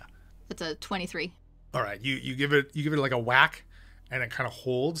strength, yeah. That's a 23. All right. You give it like a whack, and it kind of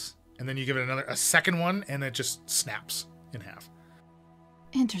holds, and then you give it a second one, and it just snaps in half.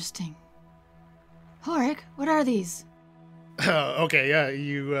 Interesting. Horik, what are these? Okay, yeah.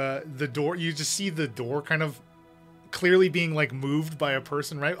 The door. You just see the door kind of clearly being like moved by a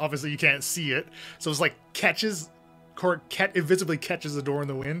person, right? Obviously, you can't see it, so it's like invisibly catches the door in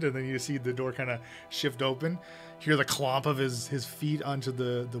the wind, and then you see the door kind of shift open. Hear the clomp of his feet onto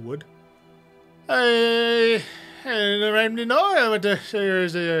the wood. I don't know what to say,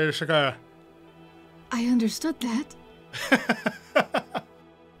 Shakara. I understood that.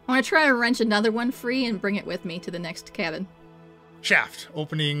 I want to try to wrench another one free and bring it with me to the next cabin. Shaft,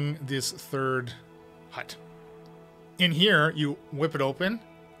 opening this third hut. In here, you whip it open,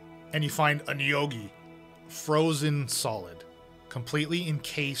 and you find a Nyogi, frozen solid, completely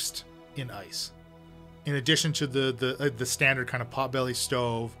encased in ice. In addition to the standard kind of potbelly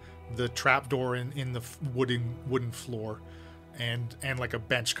stove, the trapdoor in the wooden floor, and like a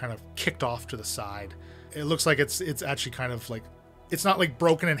bench kind of kicked off to the side. It looks like it's actually kind of like, it's not like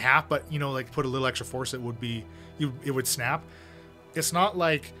broken in half, but like put a little extra force, it would snap. It's not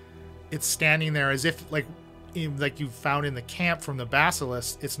like it's standing there as if like you found in the camp from the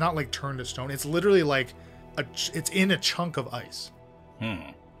basilisk. It's not like turned to stone. It's literally like it's in a chunk of ice.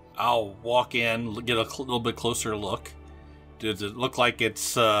 I'll walk in, get a little bit closer look. Does it look like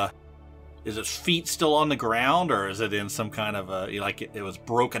it's is its feet still on the ground, or is it in some kind of like it was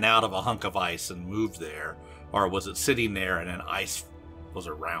broken out of a hunk of ice and moved there, or was it sitting there and then ice was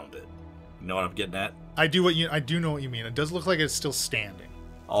around it? You know what I'm getting at? I do know what you mean. It does look like it's still standing.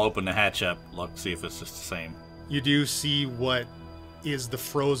 I'll open the hatch up, look, see if it's just the same. You do see what is a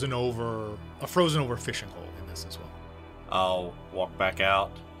frozen over fishing hole in this as well. I'll walk back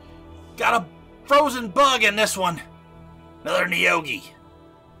out. Got a frozen bug in this one. Another Nyogi.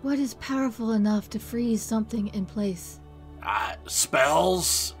 What is powerful enough to freeze something in place?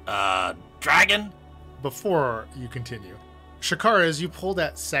 Spells? Dragon? Before you continue, Shakara, as you pull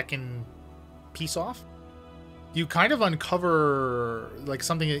that second piece off, you kind of uncover like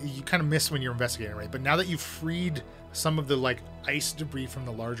something that you kind of miss when you're investigating, right? But now that you've freed some of the like ice debris from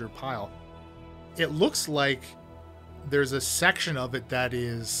the larger pile, it looks like there's a section of it that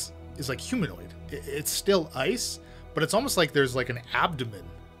is like humanoid. It's still ice, but it's almost like there's like an abdomen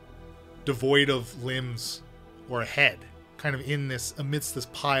devoid of limbs or a head, kind of amidst this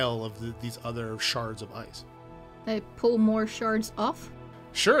pile of these other shards of ice. I pull more shards off?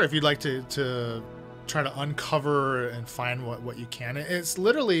 Sure, if you'd like to try to uncover and find what you can. It's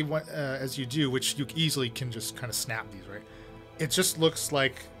literally what as you do, which you easily can just kind of snap these, right? It just looks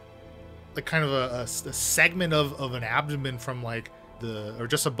like kind of a segment of an abdomen from like or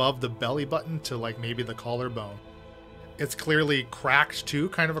just above the belly button to like maybe the collarbone. It's clearly cracked too,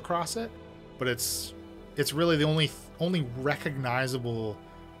 kind of across it, but it's really the only recognizable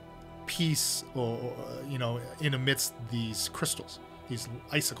piece, or in amidst these crystals, these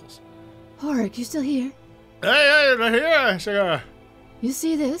icicles. Horik, you still here? Hey, right here, Shakara. You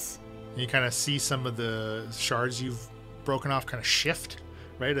see this? You kind of see some of the shards you've broken off kind of shift,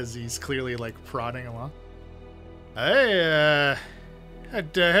 right, as he's clearly like prodding along. Hey,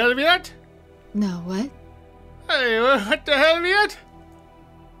 what the hell have you at? No, what? Hey, what the hell have you at?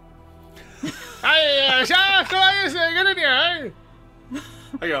 Hey, Shah, come on, get in here, hey.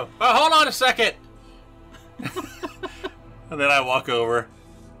 I go, hold on a second. And then I walk over.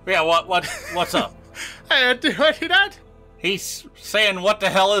 Yeah, what's up? Hey, what did that? He's saying, what the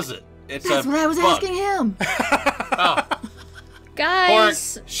hell is it? That's what I was asking him. Oh.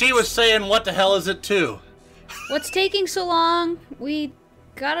 Guys, she was saying, what the hell is it too? what's taking so long? We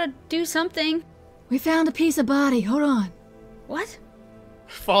gotta do something. We found a piece of body. Hold on. What?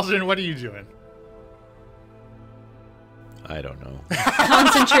 Falzern, what are you doing? I don't know.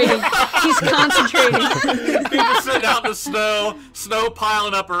 Concentrating. He's concentrating. He's just sitting out in the snow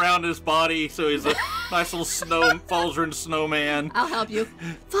piling up around his body, so he's a nice little Falzarin snowman. I'll help you.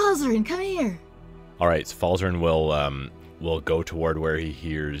 Falzarin, come here. All right, so Falzarin will go toward where he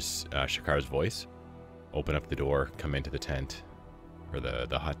hears Shakar's voice, open up the door, come into the tent, or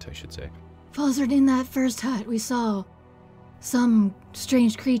the hut, I should say. Falzarin, in that first hut, we saw some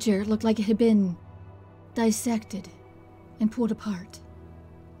strange creature. It looked like it had been dissected and pulled apart.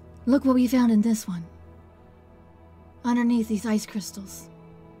 Look what we found in this one. Underneath these ice crystals.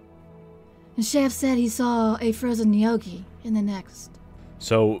 And Shaft said he saw a frozen Nyogi in the next.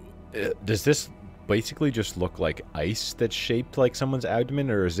 So, does this basically just look like ice that's shaped like someone's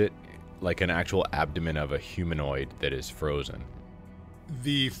abdomen, or is it like an actual abdomen of a humanoid that is frozen?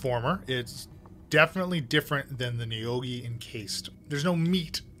 The former. It's definitely different than the Nyogi encased. There's no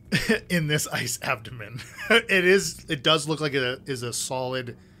meat in this ice abdomen. It does look like it is a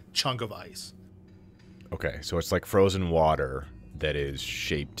solid chunk of ice. Okay, so it's like frozen water that is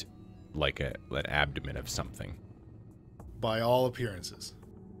shaped like an abdomen of something. By all appearances.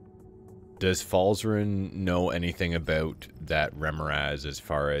 Does Falzarin know anything about that Remoraz as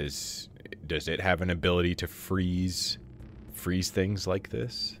far as, does it have an ability to freeze things like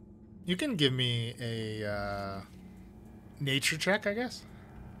this? You can give me a nature check, I guess.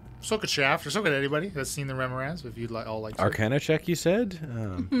 So could Shaft, or so could anybody that's seen the Remoraz, if you'd all like to. Arcana check, you said?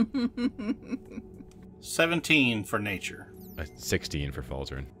 17 for nature. 16 for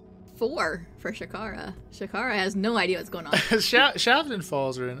Falzarin. 4 for Shakara. Shakara has no idea what's going on. Shaft and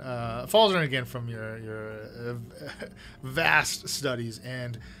Falzarin again from your vast studies,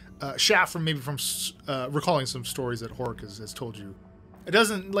 and Shaft from recalling some stories that Hork has told you. It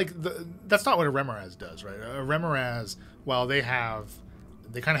doesn't that's not what a Remoraz does, right? A Remoraz, while they kind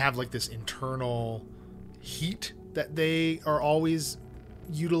of have like this internal heat that they are always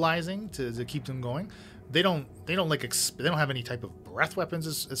utilizing to keep them going. They don't have any type of breath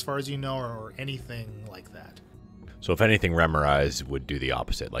weapons as far as you know, or anything like that. So if anything, Remoraz would do the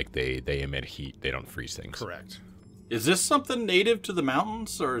opposite. Like they emit heat, they don't freeze things. Correct. Is this something native to the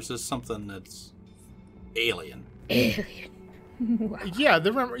mountains, or is this something that's alien? Alien. Wow. Yeah,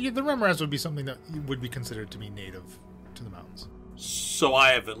 the Remoraz would be something that would be considered to be native to the mountains. So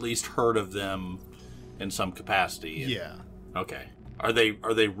I have at least heard of them in some capacity. Yeah. Okay. Are they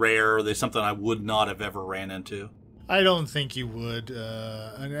rare? Are they something I would not have ever ran into? I don't think you would.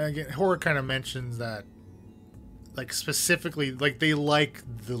 And again, Horror kind of mentions that, like, specifically, like, they like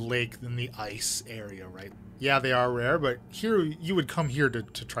the lake and the ice area, right? Yeah, they are rare, but here you would come here to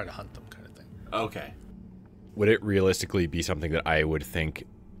try to hunt them, kind of thing. Okay. Would it realistically be something that I would think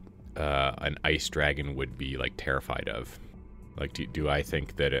an ice dragon would be, like, terrified of? Like, do I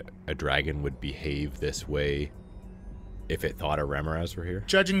think that a dragon would behave this way if it thought a Remoraz were here?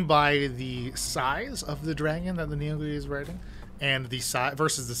 Judging by the size of the dragon that the Nyogi is riding, and the size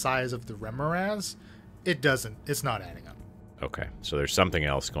versus the size of the Remoraz, it's not adding up. Okay, so there's something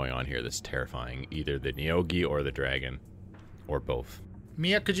else going on here that's terrifying. Either the Nyogi or the dragon, or both.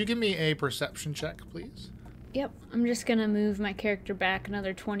 Mia, could you give me a perception check, please? Yep, I'm just gonna move my character back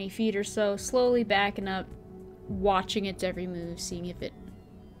another 20 feet or so, slowly backing up, watching its every move, seeing if it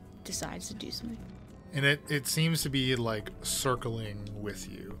decides to do something. And it seems to be, like, circling with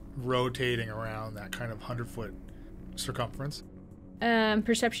you, rotating around that kind of 100-foot circumference.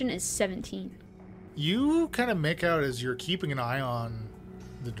 Perception is 17. You kind of make out, as you're keeping an eye on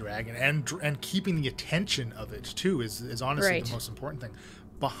the dragon and keeping the attention of it too is honestly Right. the most important thing.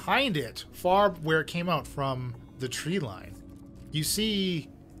 Behind it, far where it came out from the tree line, you see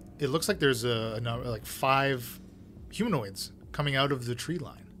it looks like there's like 5 humanoids coming out of the tree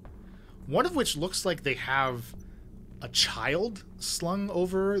line. One of which looks like they have a child slung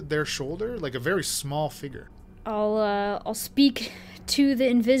over their shoulder, like a very small figure. I'll speak to the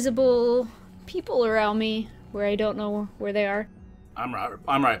invisible people around me where I don't know where they are. I'm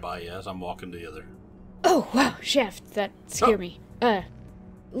right by you as I'm walking together. Oh wow, Shaft, that scared me.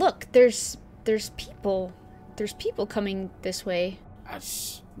 Look, there's people. There's people coming this way.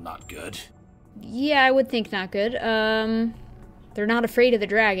 That's not good. Yeah, I would think not good. They're not afraid of the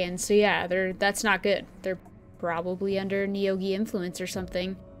dragon, so yeah, that's not good. They're probably under Nyogi influence or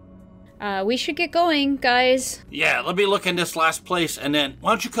something. We should get going, guys. Yeah, let me look in this last place, and then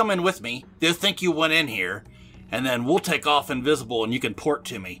why don't you come in with me? They'll think you went in here, and then we'll take off invisible, and you can port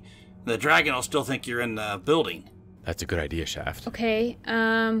to me. The dragon will still think you're in the building. That's a good idea, Shaft. Okay,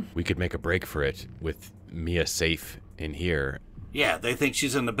 We could make a break for it with Mia safe in here. Yeah, they think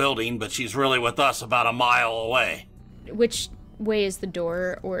she's in the building, but she's really with us about a mile away. which way is the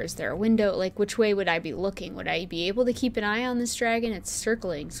door, or is there a window? Like, which way would I be looking? Would I be able to keep an eye on this dragon? It's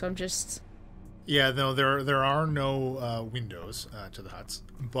circling, so I'm just... Yeah, no, there are no windows to the huts,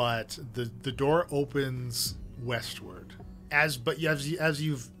 but the door opens westward. As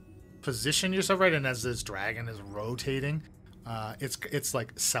you've positioned yourself right, and as this dragon is rotating, it's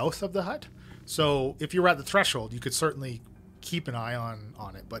like south of the hut. So if you were at the threshold, you could certainly keep an eye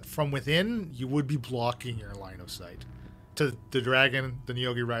on it, but from within, you would be blocking your line of sight to the dragon, the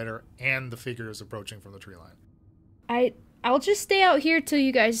Nyogi rider, and the figures approaching from the tree line. I'll just stay out here till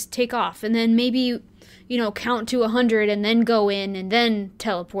you guys take off, and then maybe, count to 100 and then go in and then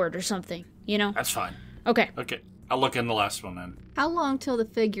teleport or something, That's fine. Okay. Okay. I'll look in the last one then. How long till the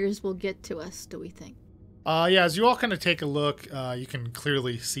figures will get to us, do we think? Yeah, as you all kind of take a look, you can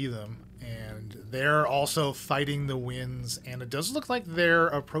clearly see them, and they're also fighting the winds, and it does look like they're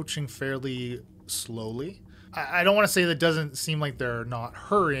approaching fairly slowly. I don't want to say that it doesn't seem like they're not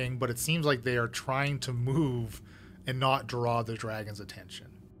hurrying, but it seems like they are trying to move and not draw the dragon's attention.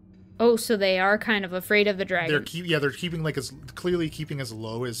 Oh, so they are kind of afraid of the dragon. They're keeping clearly keeping as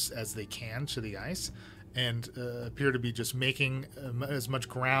low as they can to the ice, and appear to be just making as much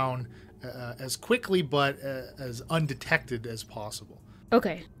ground as quickly but as undetected as possible.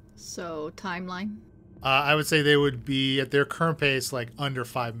 Okay. So, timeline? I would say they would be, at their current pace, like under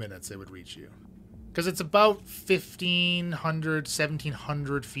 5 minutes they would reach you. Because it's about 1,500,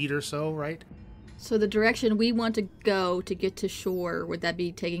 1,700 feet or so, right? So the direction we want to go to get to shore, would that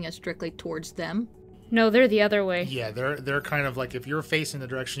be taking us strictly towards them? No, they're the other way. Yeah, they're kind of like, if you're facing the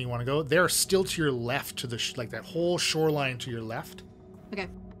direction you want to go, they're still to your left, to the like that whole shoreline to your left. Okay.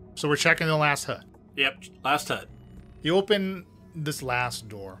 So we're checking the last hut. Yep, last hut. You open this last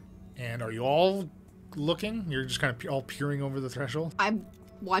door, and are you all looking? You're just kind of all peering over the threshold? I'm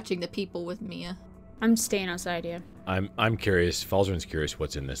watching the people with Mia. I'm staying outside, yeah. I'm curious. Falzarin's curious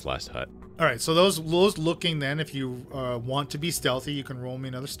what's in this last hut. All right, so those looking then, if you want to be stealthy, you can roll me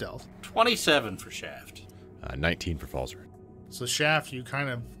another stealth. 27 for Shaft. 19 for Falzarin. So Shaft, you kind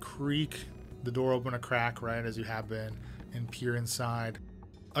of creak the door open a crack, right, as you have been, and peer inside.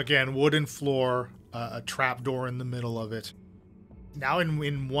 Again, wooden floor, a trap door in the middle of it. Now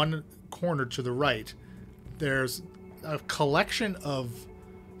in one corner to the right, there's a collection of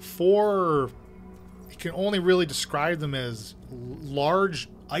 4... You can only really describe them as large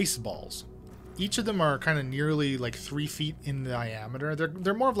ice balls. Each of them are kind of nearly like 3 feet in diameter.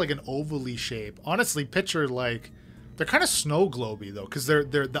 They're more of like an ovally shape. Honestly, picture like they're kind of snow globy though, because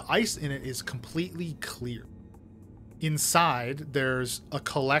the ice in it is completely clear. Inside, there's a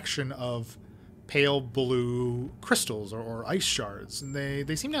collection of pale blue crystals or ice shards, and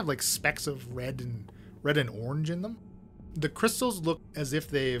they seem to have like specks of red and orange in them. The crystals look as if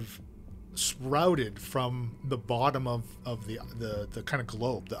they've sprouted from the bottom of the kind of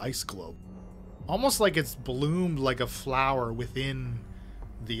globe, the ice globe. Almost like it's bloomed like a flower within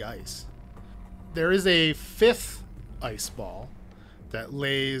the ice. There is a 5th ice ball that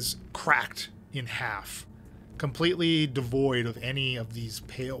lays cracked in half, completely devoid of any of these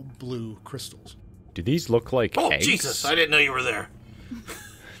pale blue crystals. Do these look like eggs? Oh, Jesus, I didn't know you were there.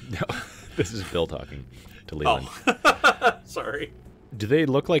 No, this is Bill talking to Leland. Oh, sorry. Do they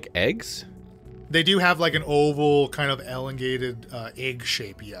look like eggs? They do have like an oval, kind of elongated egg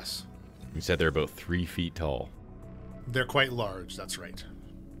shape, yes. You said they're about 3 feet tall. They're quite large, that's right.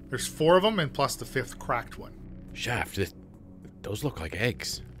 There's 4 of them, and plus the 5th cracked one. Shaft, those look like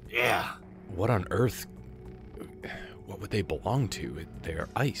eggs. Yeah. What on earth? What would they belong to? They're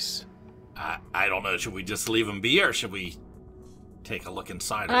ice. I don't know. Should we just leave them be, or should we take a look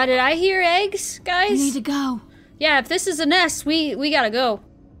inside? Did I hear eggs, guys? We need to go. Yeah, if this is a nest, we gotta go.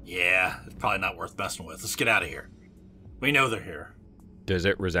 Yeah, it's probably not worth messing with. Let's get out of here. We know they're here. Does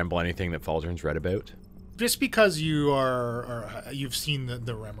it resemble anything that Falzarin's read about? Just because you've seen the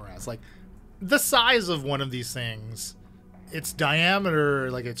Remoras, like the size of one of these things, its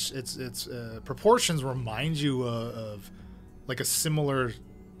diameter, like its proportions remind you of like a similar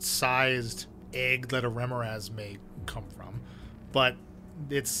sized egg that a Remoras may come from, but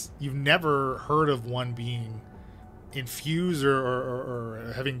you've never heard of one being infused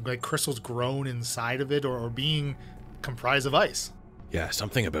or having like crystals grown inside of it or being comprised of ice. Yeah,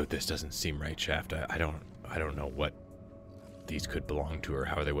 something about this doesn't seem right, Shaft. I don't know what these could belong to or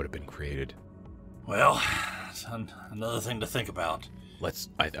how they would have been created. Well, it's another thing to think about.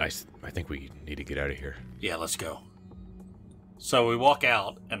 I think we need to get out of here. Yeah, let's go. So we walk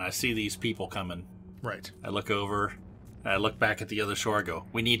out, and I see these people coming. Right. I look over, and I look back at the other shore. I go,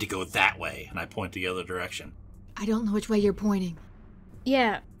 we need to go that way, and I point the other direction. I don't know which way you're pointing.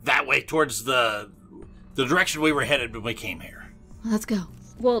 Yeah. That way, towards the direction we were headed when we came here. Let's go.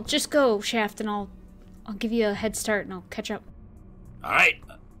 Well, just go, Shaft, and I'll give you a head start and I'll catch up. All right.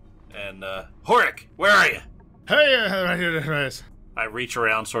 And, Horik, where are you? Hey, right here. I reach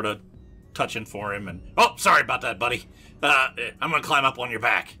around, sort of touching for him, and... Oh, sorry about that, buddy. I'm gonna climb up on your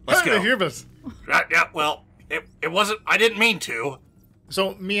back. Let's go. Yeah, well, it wasn't... I didn't mean to.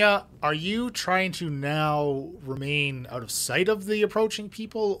 So, Mia, are you trying to now remain out of sight of the approaching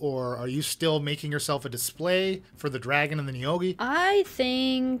people, or are you still making yourself a display for the dragon and the Nyogi? I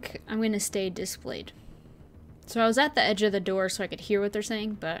think I'm going to stay displayed. So I was at the edge of the door so I could hear what they're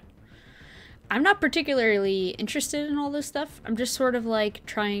saying, but I'm not particularly interested in all this stuff. I'm just sort of like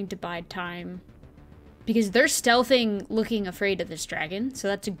trying to bide time. Because they're stealthing looking afraid of this dragon, so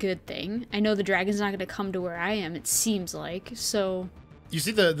that's a good thing. I know the dragon's not going to come to where I am, it seems like, so... You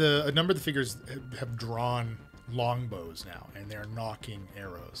see a number of the figures have drawn longbows now, and they're knocking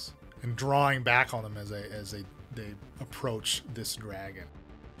arrows and drawing back on them as they approach this dragon.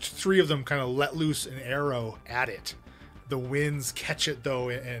 3 of them kind of let loose an arrow at it. The winds catch it though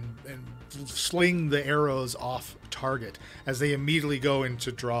and sling the arrows off target as they immediately go in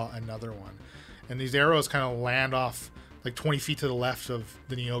to draw another one. And these arrows kind of land off like 20 feet to the left of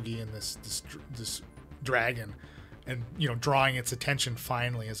the Nyogi and this dragon. And, drawing its attention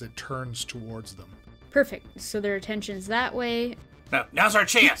finally as it turns towards them. Perfect. So their attention's that way. Now's our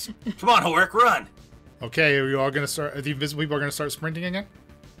chance. Come on, Horik, run. Okay, are you all going to start... Are the invisible people going to start sprinting again?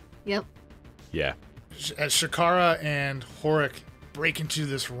 Yep. Yeah. As Shakara and Horik break into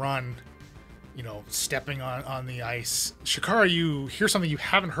this run, stepping on the ice. Shakara, you hear something you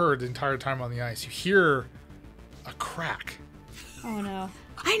haven't heard the entire time on the ice. You hear a crack. Oh, no.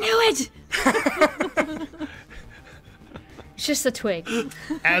 I knew it! It's just a twig.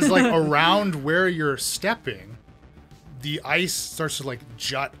 As around where you're stepping, the ice starts to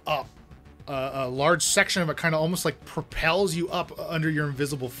jut up. A large section of it kind of almost propels you up under your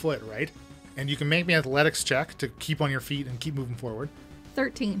invisible foot, right? And you can make me an athletics check to keep on your feet and keep moving forward.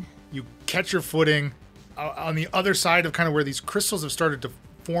 13. You catch your footing on the other side of kind of where these crystals have started to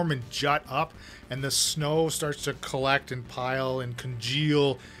form and jut up, and the snow starts to collect and pile and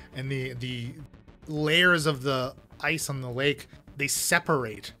congeal, and the layers of the ice on the lake, they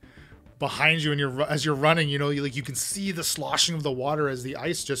separate behind you, and as you're running, you can see the sloshing of the water as the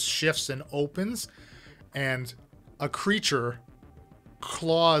ice just shifts and opens, and a creature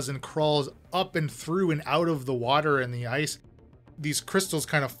claws and crawls up and through and out of the water and the ice, these crystals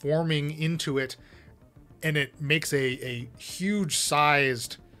kind of forming into it, and it makes a huge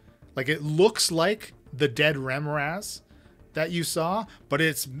sized, it looks like the dead Remoraz that you saw, but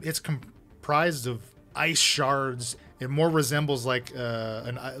it's comprised of ice shards. It more resembles like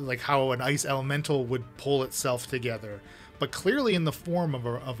how an ice elemental would pull itself together, but clearly in the form of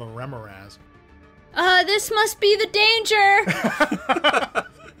a Remoraz. This must be the danger.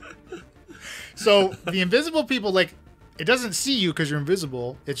 So the invisible people, it doesn't see you because you're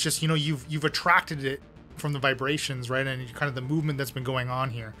invisible. It's just you've attracted it from the vibrations, right, and kind of the movement that's been going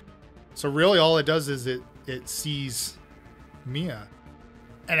on here. So really, all it does is it sees Mia.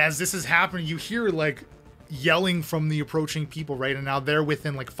 And as this is happening, you hear yelling from the approaching people, right? And now they're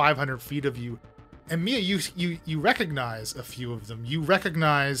within 500 feet of you. And Mia, you recognize a few of them. You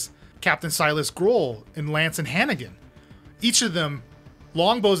recognize Captain Silas Grohl and Lance and Hannigan. Each of them,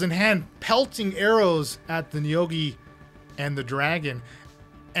 longbows in hand, pelting arrows at the Nyogi and the dragon.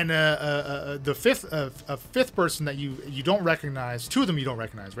 And a fifth person that you don't recognize. 2 of them you don't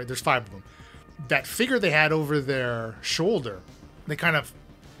recognize, right? There's 5 of them. That figure they had over their shoulder, they kind of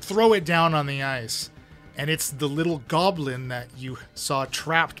throw it down on the ice, and it's the little goblin that you saw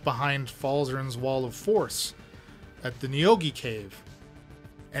trapped behind Falzarin's wall of force at the Nyogi cave.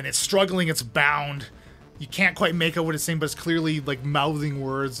 And it's struggling, it's bound. You can't quite make out what it's saying, but it's clearly mouthing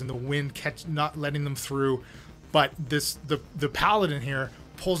words, and the wind not letting them through. But the paladin here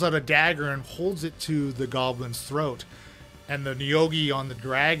pulls out a dagger and holds it to the goblin's throat, and the Nyogi on the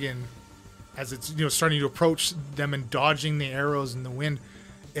dragon, as it's starting to approach them and dodging the arrows in the wind,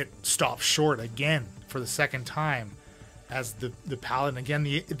 it stops short again for the second time. As the paladin again,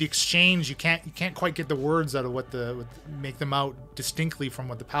 the exchange, you can't quite get the words out of what make them out distinctly from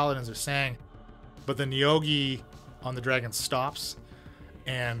what the paladins are saying, but the Nyogi on the dragon stops,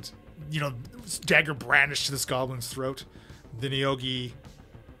 and dagger brandished to this goblin's throat. The Nyogi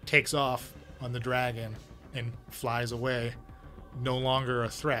takes off on the dragon and flies away, no longer a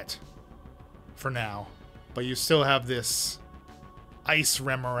threat for now, but you still have this ice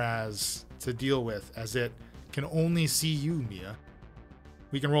Remoraz to deal with, as it can only see you, Mia.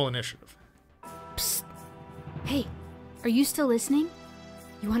 We can roll initiative. Psst. Hey, are you still listening?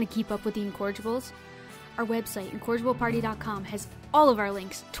 You want to keep up with the Incorrigibles? Our website, incorrigibleparty.com, has all of our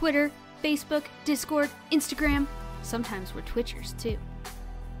links: Twitter, Facebook, Discord, Instagram. Sometimes we're Twitchers, too.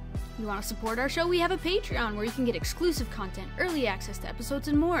 You want to support our show? We have a Patreon where you can get exclusive content, early access to episodes,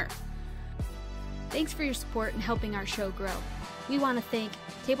 and more. Thanks for your support and helping our show grow. We want to thank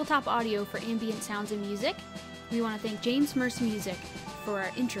Tabletop Audio for ambient sounds and music. We want to thank James Merce Music for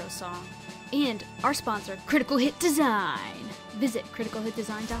our intro song. And our sponsor, Critical Hit Design. Visit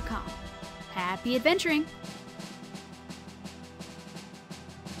criticalhitdesign.com. Happy adventuring!